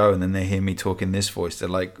love the show and then they hear me talk in this voice. They're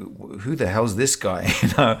like, who the hell's this guy?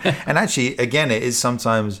 And actually, again, it is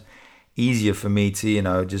sometimes easier for me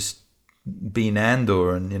to, just be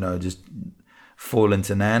Nandor and, just fall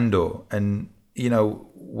into Nandor. And,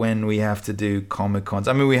 when we have to do Comic-Cons,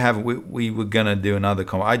 we were going to do another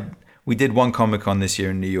Comic. We did one Comic-Con this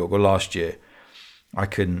year in New York, or last year. I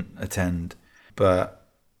couldn't attend, but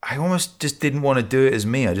I almost just didn't want to do it as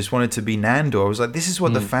me. I just wanted to be Nandor. I was like, this is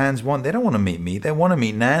what the fans want. They don't want to meet me. They want to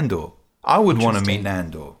meet Nandor. I would want to meet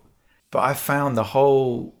Nandor. But I found the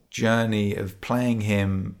whole journey of playing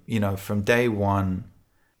him, from day one,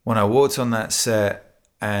 when I walked on that set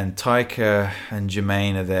and Taika and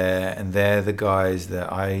Jermaine are there, and they're the guys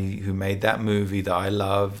who made that movie that I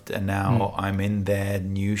loved, and now I'm in their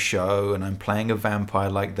new show and I'm playing a vampire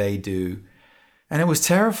like they do. And it was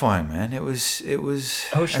terrifying, man. It was.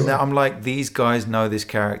 Oh, sure. And I'm like, these guys know this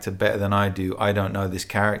character better than I do. I don't know this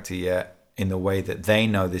character yet in the way that they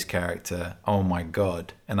know this character. Oh my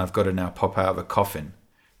God. And I've got to now pop out of a coffin,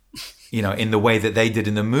 in the way that they did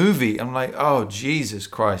in the movie. I'm like, oh, Jesus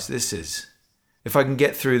Christ, if I can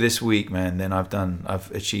get through this week, man, then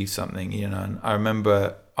I've achieved something, And I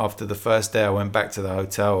remember after the first day I went back to the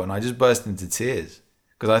hotel and I just burst into tears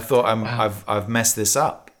because I thought I've messed this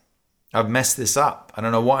up. I've messed this up. I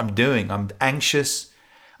don't know what I'm doing. I'm anxious.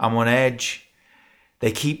 I'm on edge.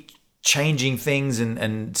 They keep changing things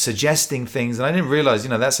and suggesting things. And I didn't realize,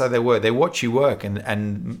 that's how they work. They watch you work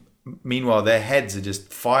and meanwhile their heads are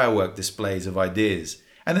just firework displays of ideas.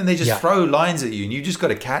 And then they just throw lines at you and you just got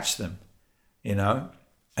to catch them,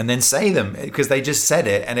 and then say them because they just said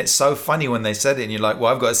it. And it's so funny when they said it and you're like,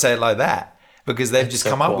 well, I've got to say it like that because they've just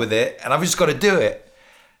come up with it and I've just got to do it.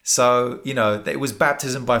 So, it was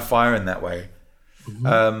baptism by fire in that way.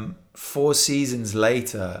 4 seasons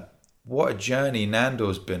later, what a journey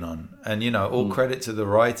Nandor's been on. And, all credit to the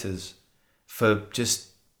writers for just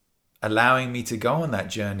allowing me to go on that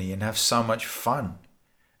journey and have so much fun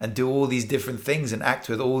and do all these different things and act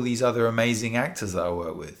with all these other amazing actors that I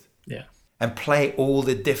work with. Yeah. And play all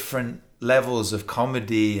the different levels of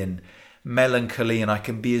comedy and melancholy, and I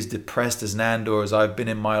can be as depressed as Nandor as I've been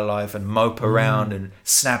in my life and mope around and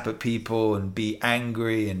snap at people and be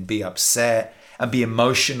angry and be upset and be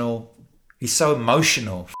emotional. He's so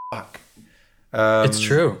emotional. Fuck. It's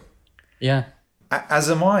true. Yeah. As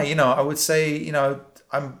am I. I would say,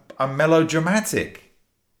 I'm melodramatic.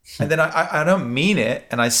 And then I don't mean it,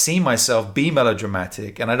 and I see myself be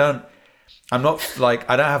melodramatic, and I don't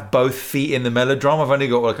have both feet in the melodrama. I've only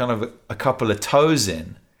got kind of a couple of toes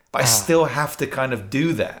in. But I still have to kind of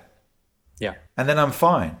do that. Yeah. And then I'm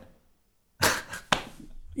fine.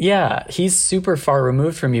 Yeah, he's super far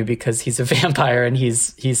removed from you because he's a vampire and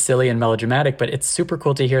he's silly and melodramatic, but it's super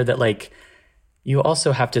cool to hear that you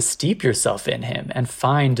also have to steep yourself in him and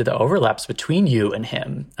find the overlaps between you and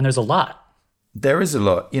him. And there's a lot. There is a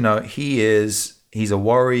lot. He's a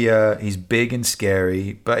warrior, he's big and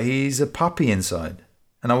scary, but he's a puppy inside.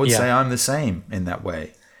 And I would say I'm the same in that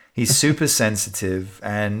way. He's super sensitive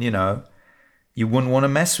and, you wouldn't want to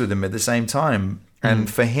mess with him at the same time. And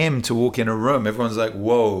for him to walk in a room, everyone's like,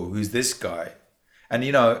 whoa, who's this guy? And,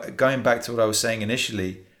 going back to what I was saying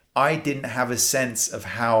initially, I didn't have a sense of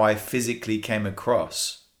how I physically came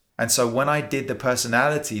across. And so when I did the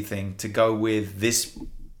personality thing to go with this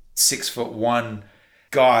 6'1"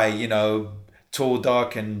 guy, tall,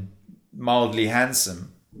 dark and mildly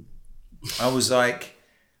handsome, I was like,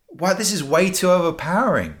 wow, this is way too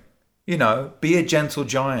overpowering. Be a gentle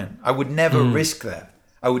giant. I would never risk that.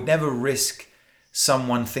 I would never risk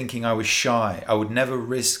someone thinking I was shy. I would never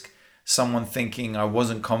risk someone thinking I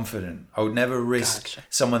wasn't confident. I would never risk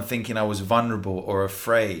someone thinking I was vulnerable or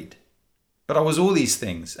afraid. But I was all these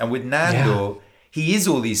things. And with Nandor, he is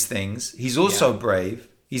all these things. He's also brave.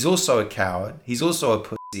 He's also a coward. He's also a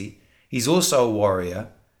pussy. He's also a warrior.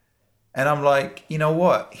 And I'm like, you know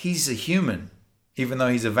what? He's a human. Even though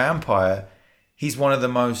he's a vampire, he's one of the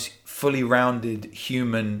most fully rounded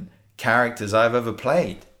human characters I've ever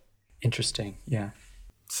played. Interesting. Yeah.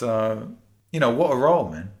 So, what a role,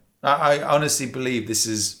 man. I honestly believe this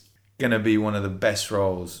is going to be one of the best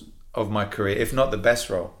roles of my career, if not the best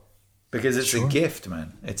role, because it's a gift,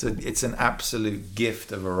 man. It's an absolute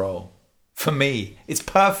gift of a role. For me, it's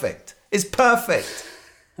perfect. It's perfect.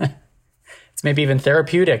 It's maybe even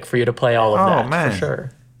therapeutic for you to play all of that, man. For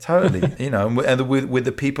sure. Totally. And with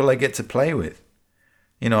the people I get to play with.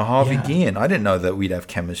 Harvey Guillen, I didn't know that we'd have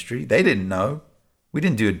chemistry. They didn't know. We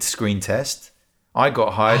didn't do a screen test. I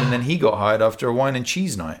got hired and then he got hired after a wine and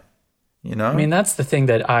cheese night. I mean, that's the thing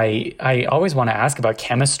that I always want to ask about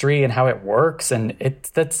chemistry and how it works. And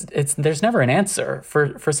there's never an answer.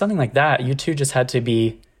 For something like that, you two just had to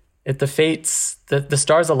be, the fates, the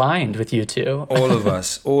stars aligned with you two. All of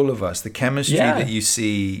us. The chemistry that you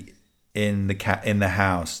see in the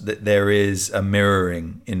house, that there is a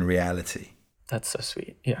mirroring in reality. That's so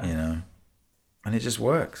sweet. Yeah. And it just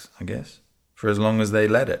works, I guess, for as long as they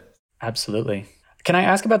let it. Absolutely. Can I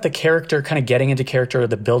ask about the character, kind of getting into character,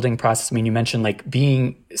 the building process? I mean, you mentioned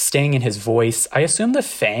staying in his voice. I assume the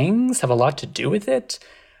fangs have a lot to do with it.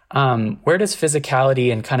 Where does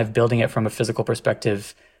physicality and kind of building it from a physical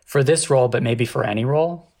perspective for this role, but maybe for any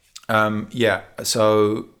role?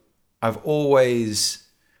 So I've always,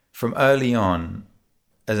 from early on,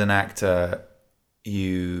 as an actor,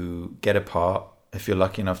 you get a part. If you're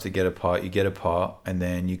lucky enough to get a part, you get a part, and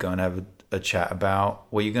then you go and have a chat about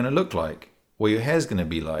what you're going to look like, what your hair's going to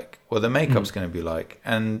be like, what the makeup's going to be like.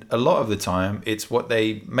 And a lot of the time, it's what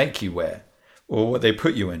they make you wear or what they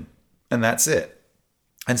put you in, and that's it.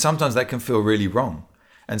 And sometimes that can feel really wrong.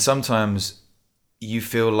 And sometimes you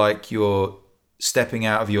feel like you're stepping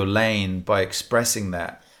out of your lane by expressing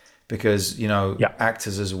that because,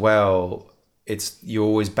 actors as well, you're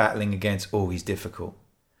always battling against, he's difficult.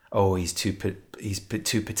 He's too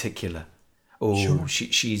particular.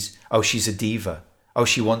 She's a diva. Oh,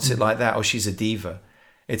 she wants it like that. Oh, she's a diva.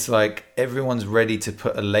 It's like everyone's ready to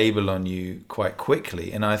put a label on you quite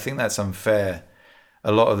quickly. And I think that's unfair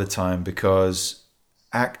a lot of the time, because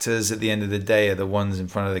actors at the end of the day are the ones in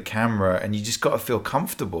front of the camera, and you just got to feel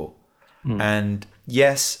comfortable. And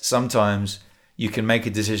yes, sometimes you can make a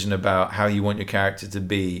decision about how you want your character to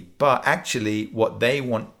be, but actually what they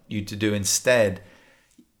want you to do instead,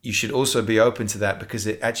 you should also be open to that, because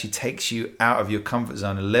it actually takes you out of your comfort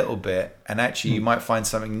zone a little bit, and actually you might find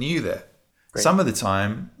something new there. Great. Some of the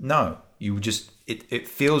time, no, you just, it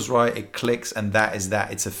feels right, it clicks, and that is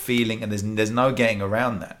that. It's a feeling, and there's no getting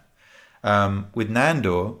around that. With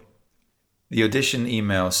Nandor, the audition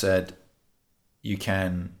email said, you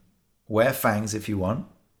can wear fangs if you want.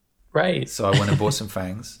 Right. So I went and bought some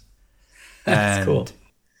fangs. That's cool.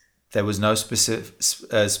 There was no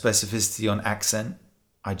specificity on accent.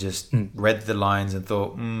 I just read the lines and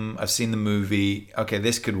thought, I've seen the movie. Okay,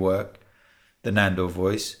 this could work. The Nandor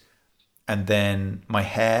voice. And then my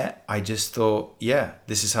hair, I just thought, yeah,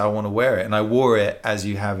 this is how I want to wear it. And I wore it as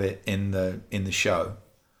you have it in the show,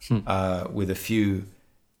 with a few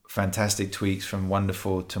fantastic tweaks from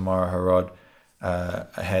wonderful Tamara Harod,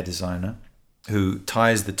 a hair designer, who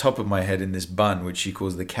ties the top of my head in this bun, which she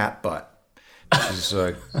calls the cat butt, which is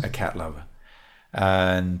a cat lover.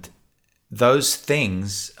 And those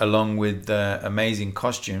things, along with the amazing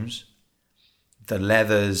costumes, the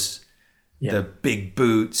leathers, the big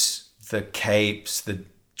boots, the capes, the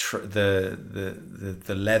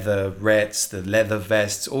leatherettes, the leather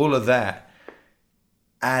vests, all of that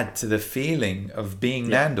add to the feeling of being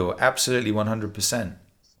Nandor, absolutely 100%.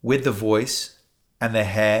 With the voice and the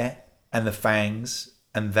hair and the fangs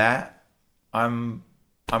and that, I'm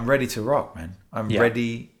ready to rock, man. I'm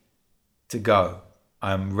ready to go.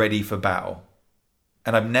 I'm ready for battle.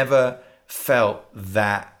 And I've never felt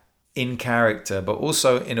that in character, but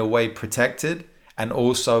also in a way protected and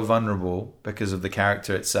also vulnerable because of the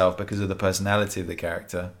character itself, because of the personality of the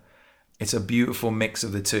character. It's a beautiful mix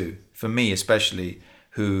of the two. For me, especially,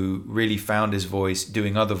 who really found his voice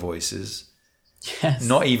doing other voices,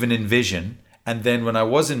 not even in Vision. And then when I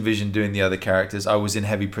was in Vision doing the other characters, I was in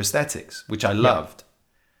heavy prosthetics, which I loved.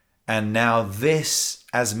 And now this,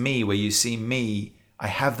 as me, where you see me, I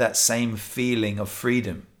have that same feeling of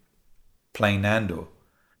freedom playing Nandor,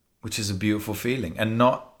 which is a beautiful feeling. And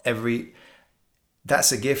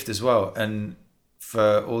that's a gift as well. And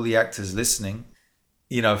for all the actors listening,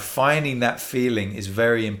 finding that feeling is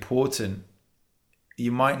very important.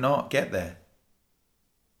 You might not get there.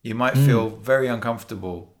 You might feel very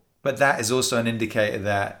uncomfortable, but that is also an indicator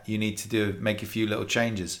that you need to make a few little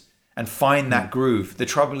changes and find that groove. The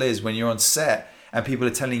trouble is when you're on set and people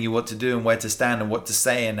are telling you what to do and where to stand and what to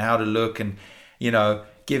say and how to look and,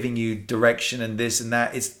 giving you direction and this and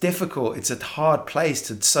that, it's difficult. It's a hard place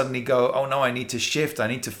to suddenly go, oh no, I need to shift. I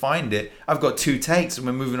need to find it. I've got 2 takes and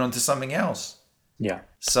we're moving on to something else. Yeah.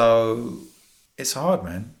 So it's hard,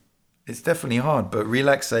 man. It's definitely hard, but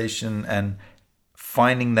relaxation and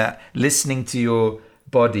finding that, listening to your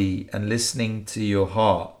body and listening to your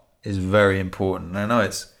heart is very important. I know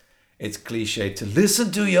it's cliche to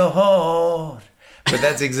listen to your heart, but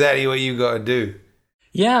that's exactly what you got to do.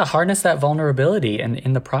 Yeah, harness that vulnerability and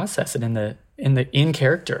in the process and in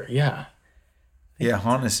character. Yeah. Yeah,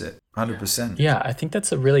 harness it 100%. Yeah, I think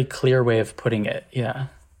that's a really clear way of putting it. Yeah.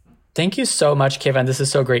 Thank you so much, Kayvan. This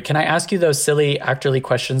is so great. Can I ask you those silly actorly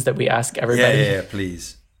questions that we ask everybody? Yeah,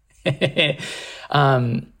 please.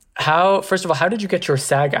 First of all, how did you get your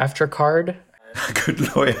SAG-AFTRA card?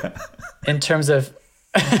 Good lawyer. In terms of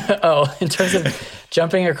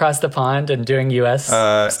jumping across the pond and doing US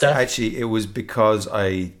stuff? Actually, it was because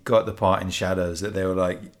I got the part in Shadows that they were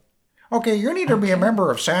like, okay, you need to be a member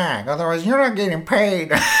of SAG, otherwise you're not getting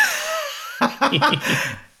paid.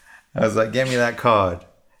 I was like, give me that card.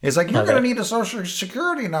 It's like, you're going to need a social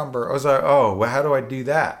security number. I was like, oh, well, how do I do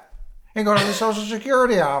that? You go to the social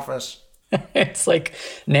security office. It's like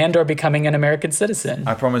Nandor becoming an American citizen.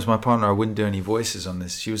 I promised my partner I wouldn't do any voices on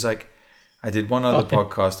this. She was like, I did one other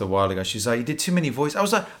podcast a while ago. She's like, you did too many voices. I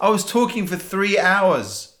was like, I was talking for 3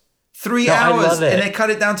 hours. 3 hours. And they cut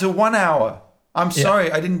it down to 1 hour. I'm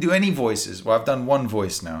sorry, I didn't do any voices. Well, I've done one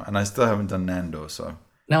voice now, and I still haven't done Nandor, so.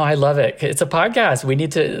 No, I love it. It's a podcast. We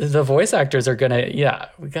need to, the voice actors are going to,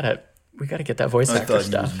 we got to get that voice actor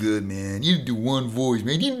stuff. I thought you was good, man. You do one voice,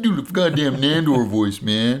 man. You do the goddamn Nandor voice,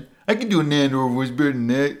 man. I can do a Nandor voice better than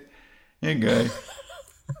that. Hey, guy.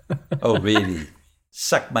 Oh, really?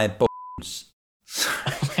 Suck my balls.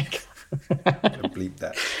 Oh, my God. I'm going to bleep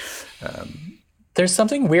that. There's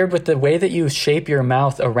something weird with the way that you shape your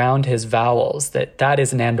mouth around his vowels. That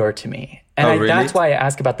is Nandor to me. And really? That's why I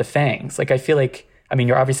ask about the fangs. Like, I feel like, I mean,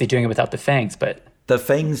 you're obviously doing it without the fangs, but The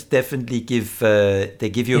fangs definitely give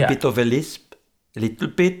you a bit of a lisp, a little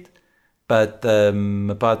bit. But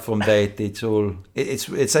apart from that,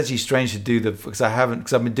 it's actually strange to do because I've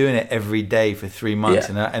been doing it every day for 3 months,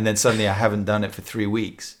 and then suddenly I haven't done it for 3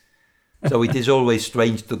 weeks. So it is always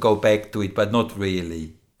strange to go back to it, but not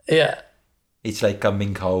really. Yeah. It's like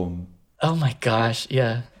coming home. Oh my gosh,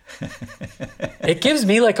 yeah. It gives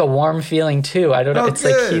me like a warm feeling too. I don't know. It's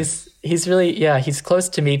good. Like he's really, he's close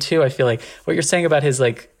to me too. I feel like what you're saying about his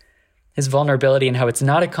vulnerability and how it's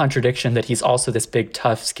not a contradiction that he's also this big,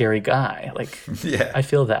 tough, scary guy. Like, I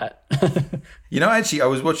feel that. Actually, I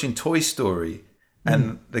was watching Toy Story,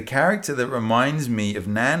 and the character that reminds me of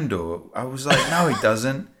Nandor, I was like, no, he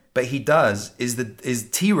doesn't, but he does. Is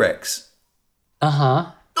T-Rex?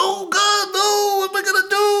 Oh God, no! What am I gonna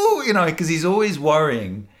do? Because he's always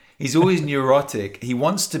worrying. He's always neurotic. He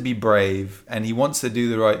wants to be brave, and he wants to do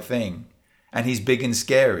the right thing, and he's big and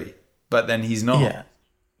scary, but then he's not. Yeah.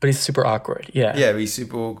 But he's super awkward. Yeah. Yeah, he's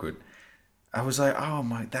super awkward. I was like, oh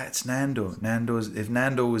my, that's Nandor. If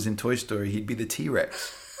Nandor was in Toy Story, he'd be the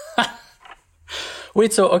T-Rex.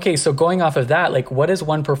 Wait, so going off of that, like, what is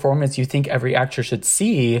one performance you think every actor should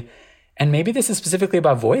see? And maybe this is specifically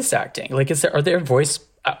about voice acting. Like, are there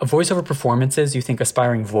voiceover performances you think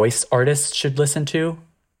aspiring voice artists should listen to?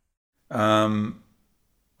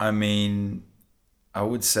 I mean, I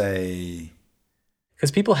would say...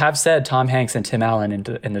 Because people have said Tom Hanks and Tim Allen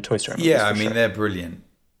in the Toy Story movies. Yeah, I mean, they're brilliant.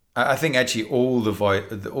 I think actually all the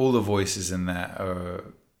voices in that are...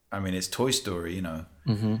 I mean, it's Toy Story,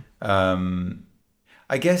 Mm-hmm.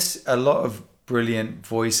 I guess a lot of brilliant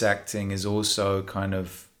voice acting is also kind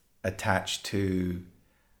of attached to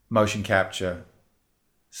motion capture.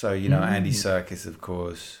 So, Andy Serkis, of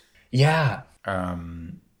course. Yeah.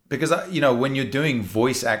 Because, when you're doing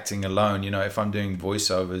voice acting alone, if I'm doing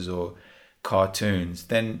voiceovers or cartoons,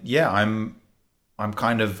 then I'm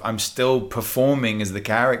still performing as the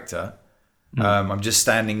character. I'm just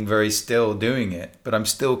standing very still doing it, but I'm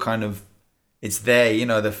still it's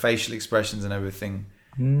there, the facial expressions and everything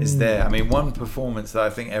is there. I mean, one performance that I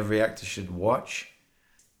think every actor should watch,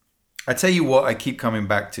 I tell you what I keep coming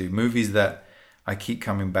back to, movies that I keep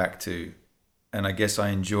coming back to, and I guess I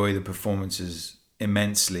enjoy the performances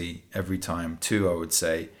immensely every time too, I would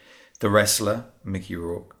say. The Wrestler, Mickey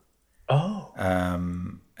Rourke. Oh.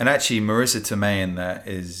 And actually, Marissa Tomei in that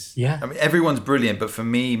is... Yeah. I mean, everyone's brilliant, but for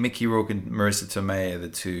me, Mickey Rourke and Marissa Tomei are the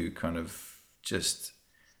two kind of just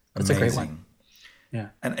amazing. That's a great one. Yeah.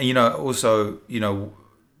 And, also,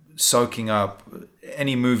 soaking up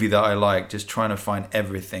any movie that I like, just trying to find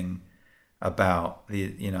everything about the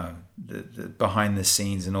behind the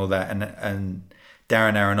scenes and all that. And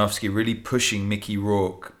Darren Aronofsky really pushing Mickey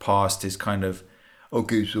Rourke past his kind of...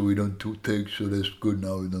 Okay, so we done 2 takes, so that's good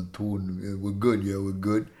now. We done 2, we're good, we're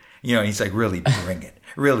good. He's like, really bring it.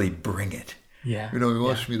 Really bring it. Yeah. He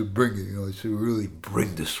wants me to bring it, I say, really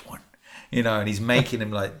bring this one. And he's making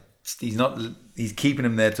him like, he's keeping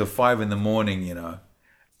him there till 5 a.m,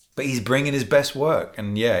 But he's bringing his best work.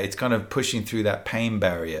 And it's kind of pushing through that pain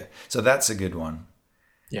barrier. So that's a good one.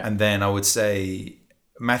 Yeah. And then I would say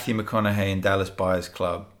Matthew McConaughey in Dallas Buyers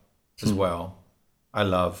Club as well. I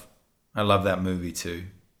love that movie too.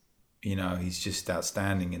 He's just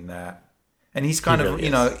outstanding in that. And he's kind of,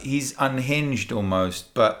 he's unhinged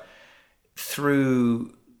almost, but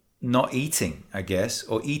through not eating, I guess,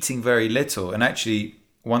 or eating very little. And actually,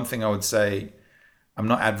 one thing I would say, I'm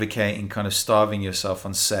not advocating kind of starving yourself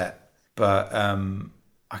on set, but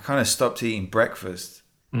I kind of stopped eating breakfast.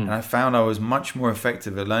 And I found I was much more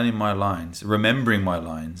effective at learning my lines, remembering my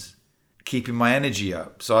lines, keeping my energy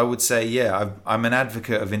up. So I would say, I'm an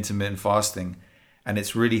advocate of intermittent fasting, and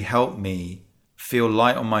it's really helped me feel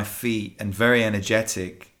light on my feet and very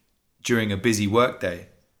energetic during a busy workday.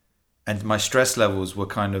 And my stress levels were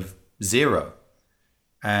kind of 0.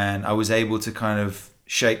 And I was able to kind of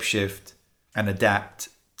shapeshift and adapt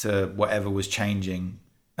to whatever was changing.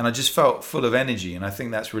 And I just felt full of energy. And I think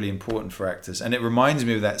that's really important for actors. And it reminds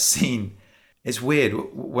me of that scene. It's weird.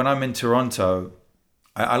 When I'm in Toronto,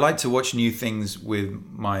 I like to watch new things with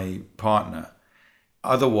my partner.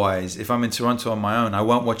 Otherwise, if I'm in Toronto on my own, I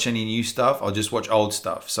won't watch any new stuff. I'll just watch old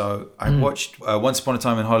stuff. So I watched Once Upon a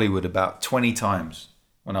Time in Hollywood about 20 times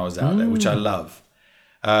when I was out there, which I love.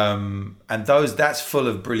 And that's full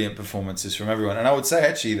of brilliant performances from everyone. And I would say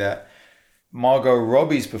actually that Margot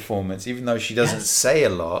Robbie's performance, even though she doesn't say a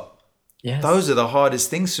lot, those are the hardest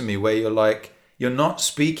things for me, where you're not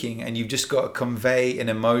speaking and you've just got to convey an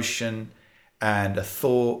emotion and a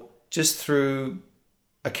thought just through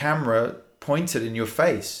a camera pointed in your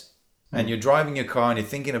face. And you're driving your car and you're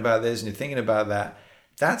thinking about this and you're thinking about that.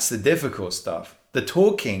 That's the difficult stuff. The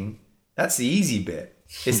talking That's the easy bit.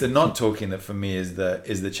 It's the not talking that for me is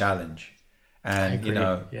the challenge. And, you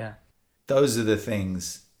know, those are the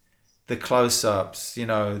things, the close-ups, you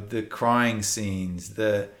know, the crying scenes,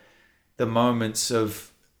 the moments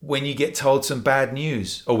of when you get told some bad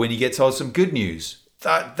news or when you get told some good news.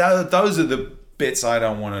 Those are the bits I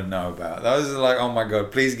don't want to know about. Those are like, oh my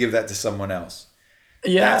God, please give that to someone else.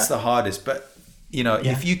 Yeah. That's the hardest. But, you know,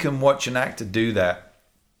 if you can watch an actor do that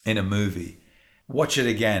in a movie, watch it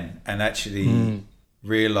again and actually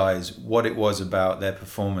realize what it was about their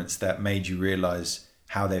performance that made you realize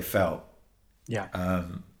how they felt. Yeah.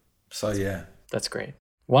 So, yeah. That's great.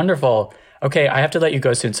 Wonderful. Okay, I have to let you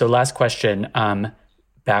go soon. So last question,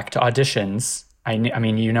 back to auditions. I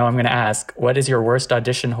mean, you know I'm going to ask, what is your worst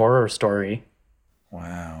audition horror story?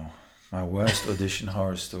 Wow. My worst audition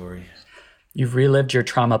horror story. You've relived your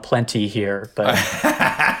trauma plenty here, but...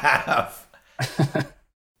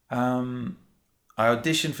 I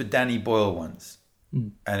auditioned for Danny Boyle once,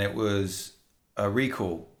 and it was a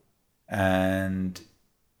recall, and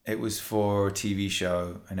it was for a TV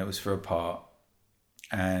show, and it was for a part.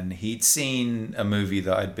 And he'd seen a movie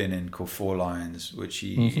that I'd been in called Four Lions, which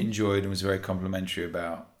he enjoyed and was very complimentary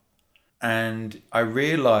about. And I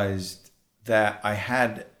realized that I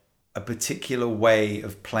had a particular way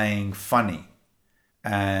of playing funny.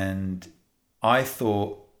 And I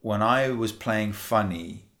thought when I was playing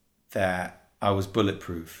funny that I was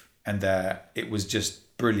bulletproof and that it was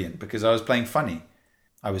just brilliant because I was playing funny.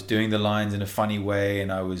 I was doing the lines in a funny way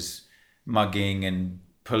and I was mugging and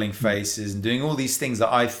pulling faces and doing all these things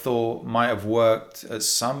that I thought might have worked at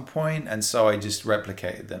some point, and so I just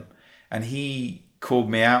replicated them. And he called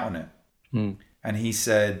me out on it. And he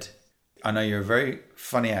said, I know you're a very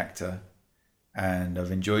funny actor and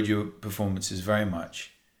I've enjoyed your performances very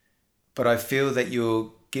much, but I feel that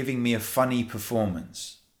you're giving me a funny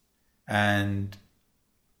performance and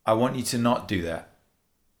I want you to not do that.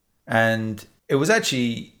 And it was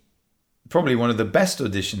actually probably one of the best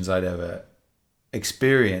auditions I'd ever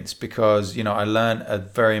experience, because, you know, I learned a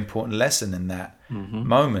very important lesson in that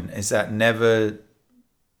moment, is that never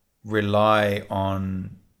rely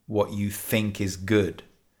on what you think is good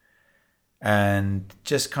and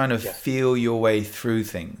just kind of feel your way through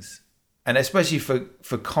things. And especially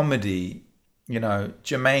for comedy, you know,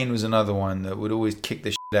 Jermaine was another one that would always kick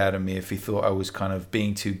the shit out of me if he thought I was kind of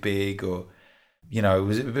being too big, or, you know,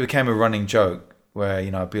 it became a running joke where,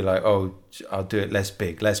 you know, I'd be like, oh, I'll do it less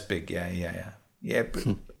big. Yeah,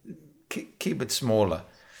 but keep it smaller.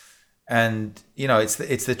 And, you know, it's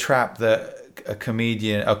the trap that a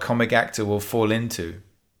comic actor will fall into.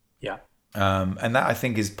 Yeah. And that, I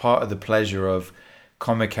think, is part of the pleasure of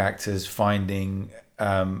comic actors finding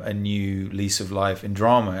a new lease of life in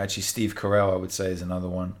drama. Actually, Steve Carell, I would say, is another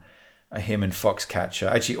one. Him and Foxcatcher.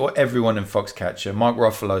 Actually, or everyone in Foxcatcher. Mark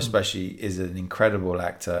Ruffalo especially is an incredible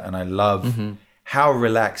actor. And I love how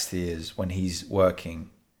relaxed he is when he's working.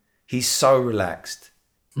 He's so relaxed.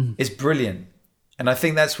 It's brilliant. And I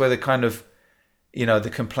think that's where the kind of, you know, the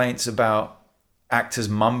complaints about actors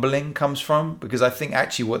mumbling comes from, because I think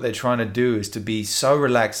actually what they're trying to do is to be so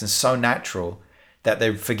relaxed and so natural that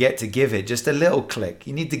they forget to give it just a little click.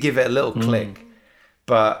 You need to give it a little click.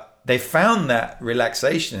 But they found that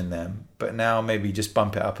relaxation in them, but now maybe just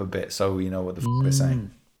bump it up a bit so we know what the we're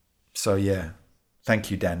saying. So yeah,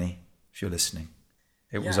 thank you, Danny, if you're listening.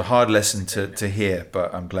 It was a hard lesson to hear,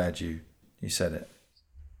 but I'm glad you said it.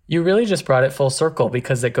 You really just brought it full circle,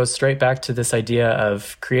 because it goes straight back to this idea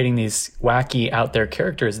of creating these wacky out there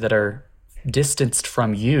characters that are distanced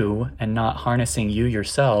from you and not harnessing you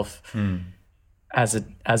yourself as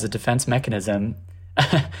a defense mechanism.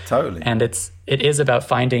 Totally. And it is about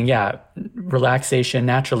finding, relaxation,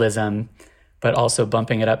 naturalism, but also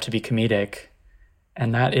bumping it up to be comedic.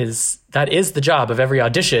 And that is the job of every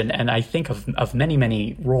audition, and I think of many,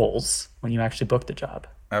 many roles when you actually book the job.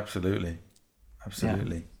 Absolutely.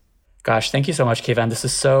 Yeah. Gosh, thank you so much, Kayvan. This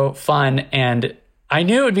is so fun, and I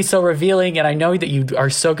knew it would be so revealing, and I know that you are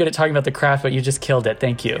so good at talking about the craft, but you just killed it.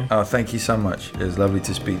 Thank you. Oh, thank you so much. It was lovely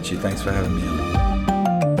to speak to you. Thanks for having me on.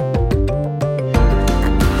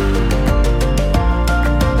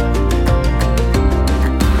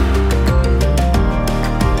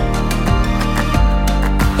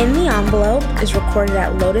 In the Envelope is recorded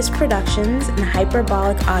at Lotus Productions and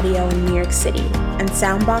Hyperbolic Audio in New York City, and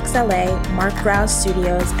Soundbox LA, Mark Grouse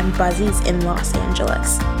Studios, and Buzzies in Los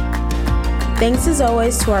Angeles. Thanks as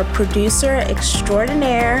always to our producer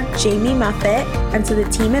extraordinaire, Jamie Muffett, and to the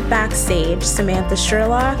team at Backstage, Samantha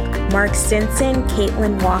Sherlock, Mark Stinson,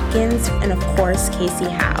 Caitlin Watkins, and of course, Casey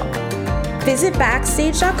Howe. Visit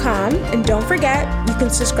Backstage.com, and don't forget, you can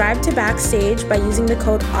subscribe to Backstage by using the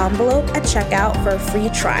code ENVELOPE at checkout for a free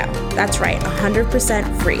trial. That's right,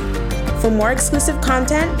 100% free. For more exclusive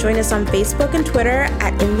content, join us on Facebook and Twitter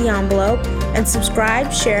at In the Envelope, and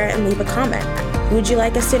subscribe, share, and leave a comment. Who would you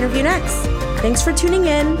like us to interview next? Thanks for tuning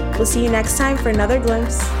in. We'll see you next time for another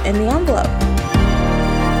glimpse in the envelope.